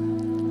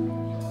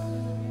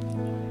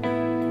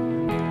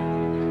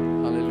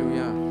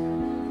 Hallelujah.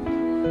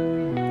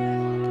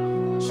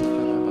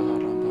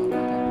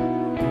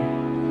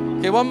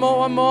 Okay, one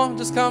more.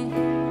 Just come.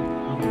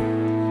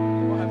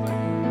 What happened?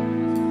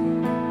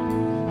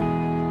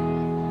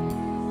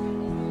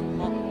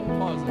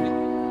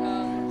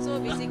 So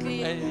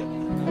basically, I don't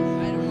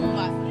know,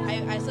 but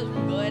I searched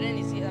Google and then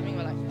you see something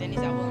about like tennis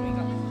elbow and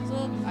makeup. So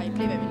I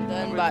play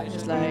badminton, but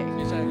it's like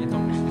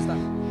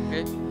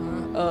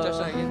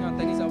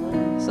Tennis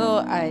elbow.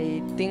 so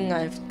I think I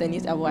have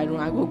tennis elbow. I don't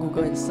know. I go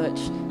Google and search,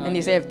 and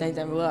they say I have tennis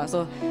elbow.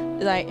 So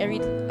like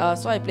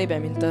so I play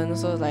badminton.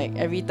 So like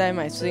every time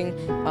I swing,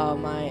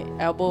 my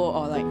elbow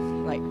or like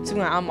swing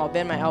my arm or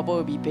bend my elbow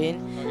will be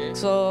pain. Okay.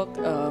 So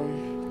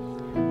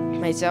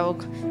my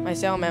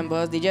cell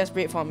members, they just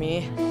prayed for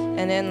me,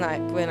 and then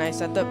like when I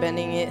started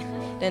bending it,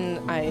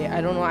 then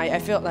I don't know, I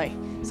felt like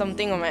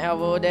something on my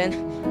elbow. Then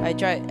I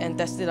tried and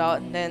tested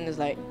out. Then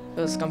it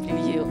was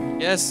completely healed.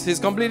 Yes, he's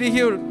completely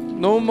healed.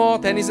 No more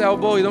tennis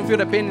elbow. You don't feel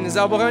the pain in his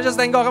elbow. Can we just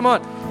thank God? Come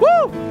on. Woo!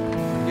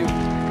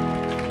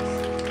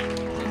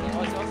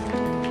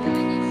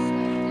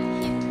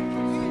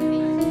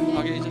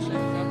 Okay, just share.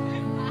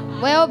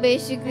 Well,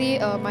 basically,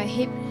 my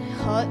hip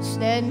hurts.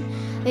 Then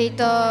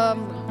later,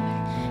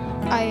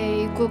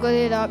 I googled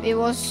it up. It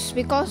was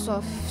because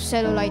of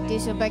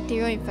cellulitis, a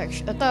bacterial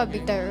infection, a type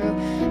of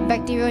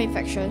bacterial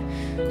infection.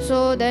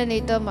 So then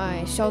later,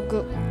 my cell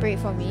group prayed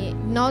for me.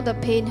 Now the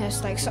pain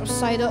has like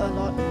subsided a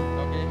lot.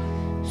 Okay.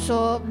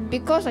 So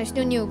because I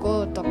still need to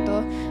go to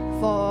doctor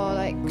for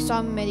like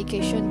some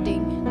medication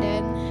thing,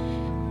 then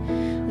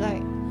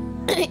like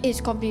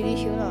it's completely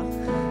healed.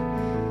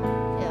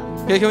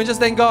 Yeah. Okay, can we just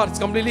thank God? It's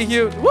completely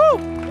healed. Woo!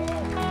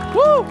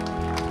 Woo!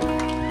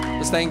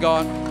 Just thank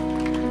God.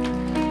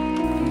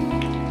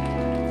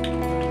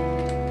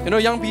 You know,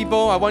 young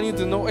people, I want you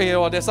to know, hey,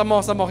 oh, there's some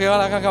more. Here,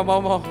 come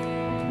more.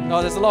 No,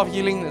 there's a lot of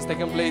healing that's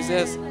taken place.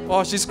 Yes.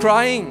 Oh, she's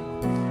crying.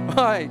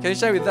 Why? Can you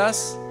share with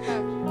us?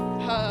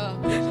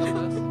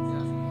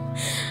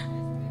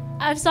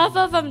 I've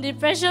suffered from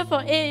depression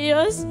for 8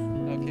 years.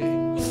 Okay.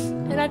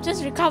 And I've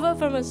just recovered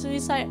from a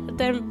suicide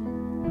attempt.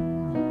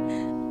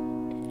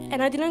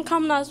 And I didn't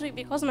come last week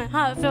because my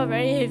heart felt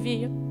very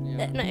heavy.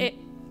 And I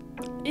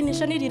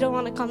initially didn't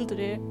want to come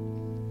today.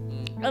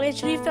 I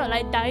actually felt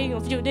like dying a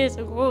few days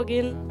ago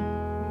again.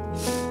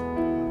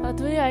 But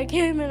today I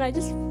came and I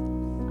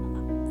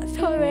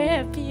felt very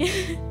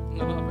happy.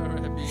 No, I'm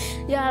very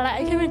happy. Yeah,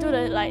 like I came into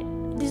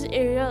this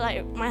area,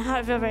 like my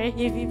heart felt very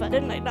heavy, but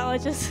then like now I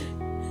just...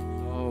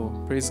 Oh,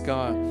 praise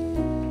God.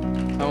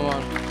 Come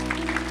on.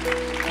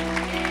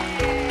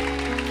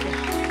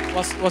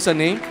 What's her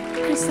name?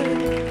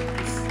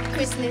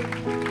 Chrislyn.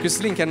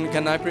 Chrislyn,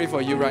 can I pray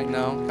for you right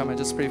now? Come, I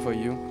just pray for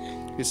you.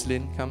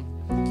 Chrislyn, come.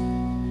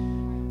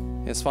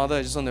 Yes, Father,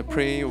 I just want to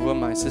pray over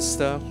my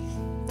sister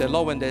that,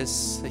 Lord, when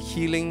there's a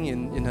healing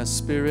in her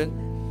spirit,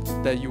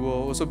 that you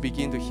will also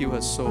begin to heal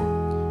her soul,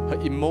 her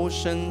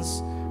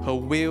emotions, her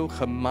will,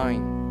 her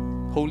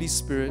mind. Holy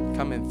Spirit,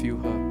 come and fill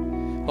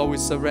her. Lord, we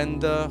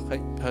surrender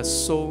her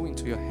soul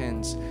into your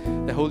hands.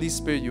 The Holy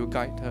Spirit, you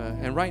guide her.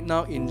 And right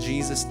now, in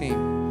Jesus'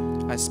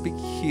 name, I speak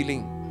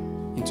healing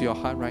into your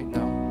heart right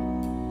now.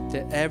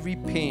 That every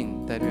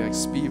pain that you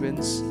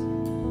experience,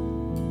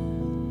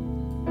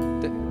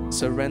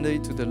 surrender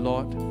it to the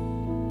Lord.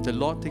 The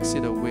Lord takes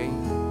it away.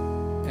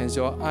 And as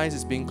your eyes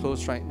is being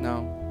closed right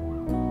now,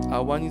 I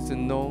want you to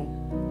know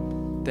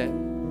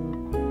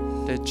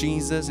that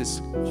Jesus is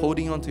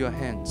holding on to your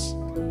hands.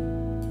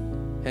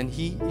 And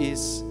He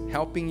is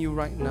helping you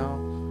right now,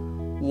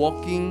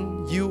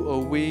 walking you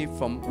away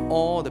from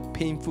all the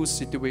painful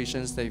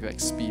situations that you've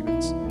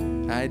experienced.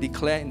 And I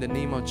declare in the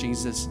name of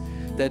Jesus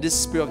that this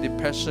spirit of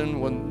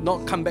depression will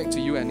not come back to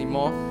you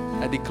anymore.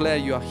 I declare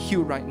you are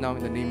healed right now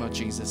in the name of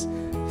Jesus.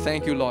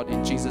 Thank you, Lord.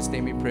 In Jesus'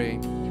 name we pray.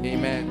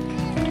 Amen.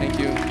 Thank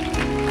you.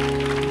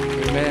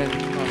 Amen.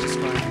 Oh, she's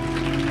crying.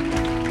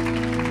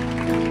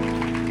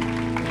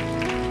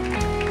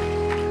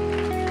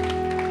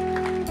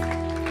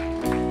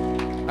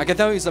 I can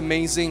tell you it's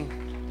amazing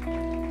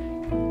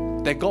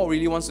that God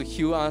really wants to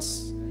heal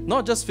us,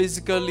 not just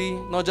physically,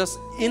 not just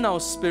in our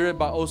spirit,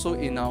 but also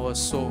in our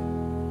soul.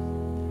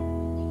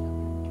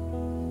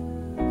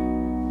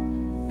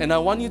 And I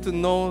want you to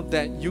know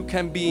that you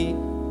can be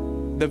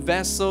the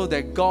vessel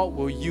that God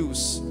will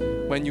use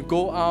when you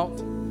go out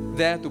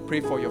there to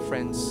pray for your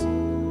friends,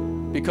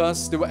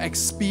 because they will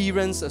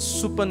experience a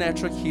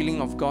supernatural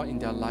healing of God in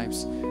their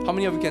lives. How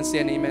many of you can say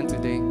an amen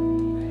today?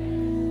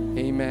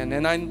 Amen.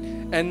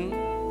 And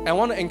I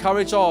want to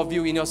encourage all of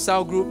you in your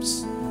cell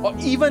groups or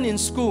even in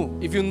school,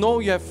 if you know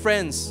you have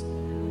friends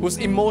who's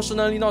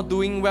emotionally not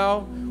doing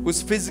well,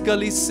 who's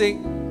physically sick,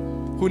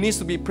 who needs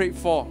to be prayed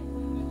for,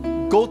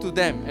 go to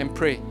them and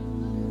pray.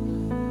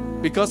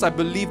 Because I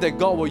believe that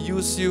God will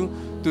use you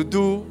to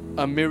do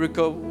a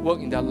miracle work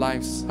in their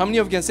lives. How many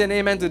of you can say an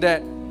amen to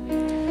that?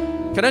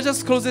 Can I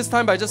just close this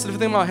time by just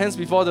lifting my hands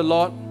before the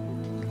Lord?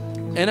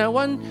 And I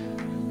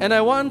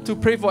want to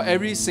pray for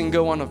every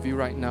single one of you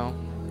right now.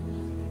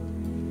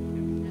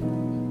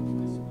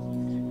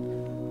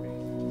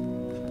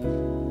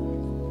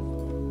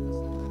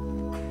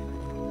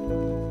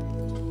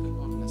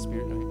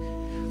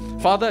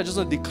 Father, I just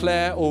want to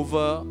declare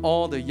over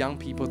all the young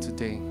people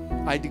today.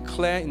 I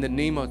declare in the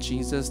name of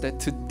Jesus that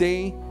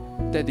today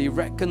that they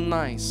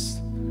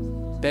recognize,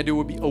 that they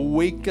will be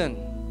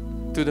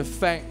awakened to the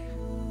fact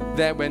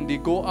that when they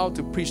go out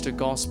to preach the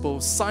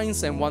gospel,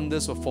 signs and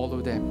wonders will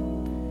follow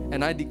them.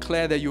 And I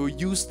declare that you will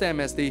use them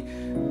as they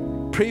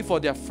pray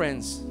for their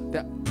friends.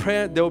 That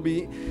prayer, there will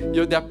be,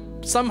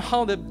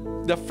 somehow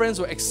their friends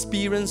will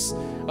experience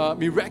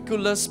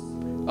miraculous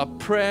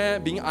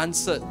prayer being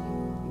answered.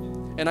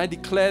 And I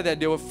declare that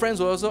their friends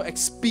will also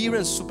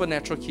experience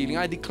supernatural healing.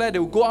 I declare they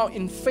will go out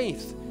in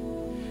faith.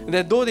 And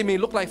that though they may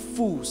look like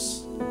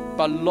fools,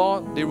 but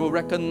Lord, they will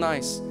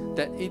recognize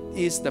that it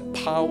is the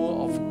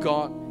power of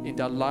God in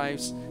their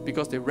lives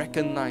because they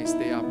recognize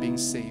they are being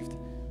saved.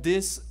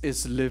 This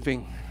is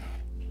living.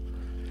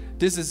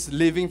 This is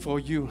living for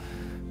you.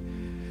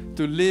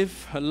 To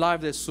live a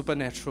life that's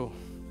supernatural.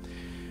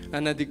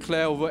 And I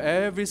declare over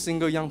every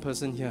single young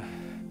person here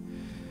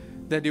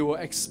that they will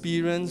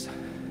experience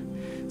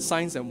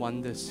signs and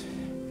wonders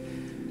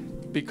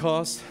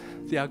because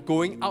they are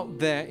going out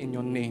there in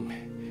your name.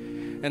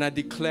 And I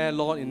declare,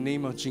 Lord, in the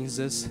name of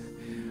Jesus,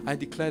 I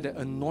declare the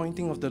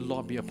anointing of the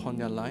Lord be upon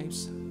their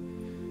lives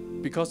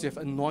because you have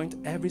anointed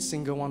every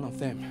single one of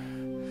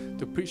them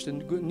to preach the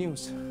good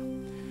news,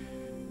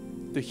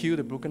 to heal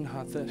the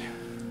brokenhearted.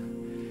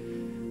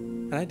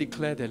 And I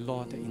declare that,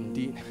 Lord, that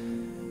indeed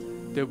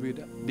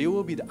they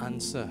will be the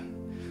answer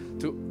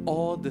to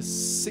all the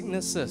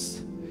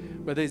sicknesses,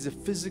 whether it's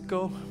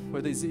physical,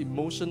 whether it's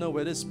emotional,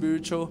 whether it's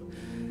spiritual,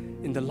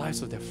 in the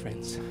lives of their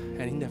friends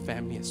and in their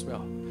family as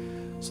well.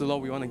 So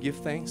Lord, we want to give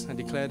thanks and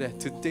declare that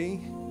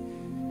today,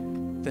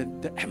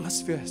 that the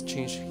atmosphere has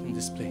changed in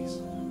this place.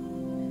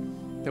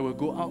 That we'll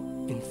go out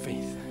in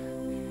faith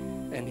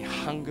and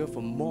hunger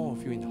for more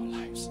of you in our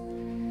lives.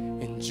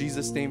 In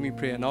Jesus' name we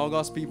pray. And all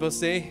God's people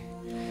say,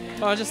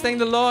 oh, just thank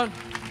the Lord.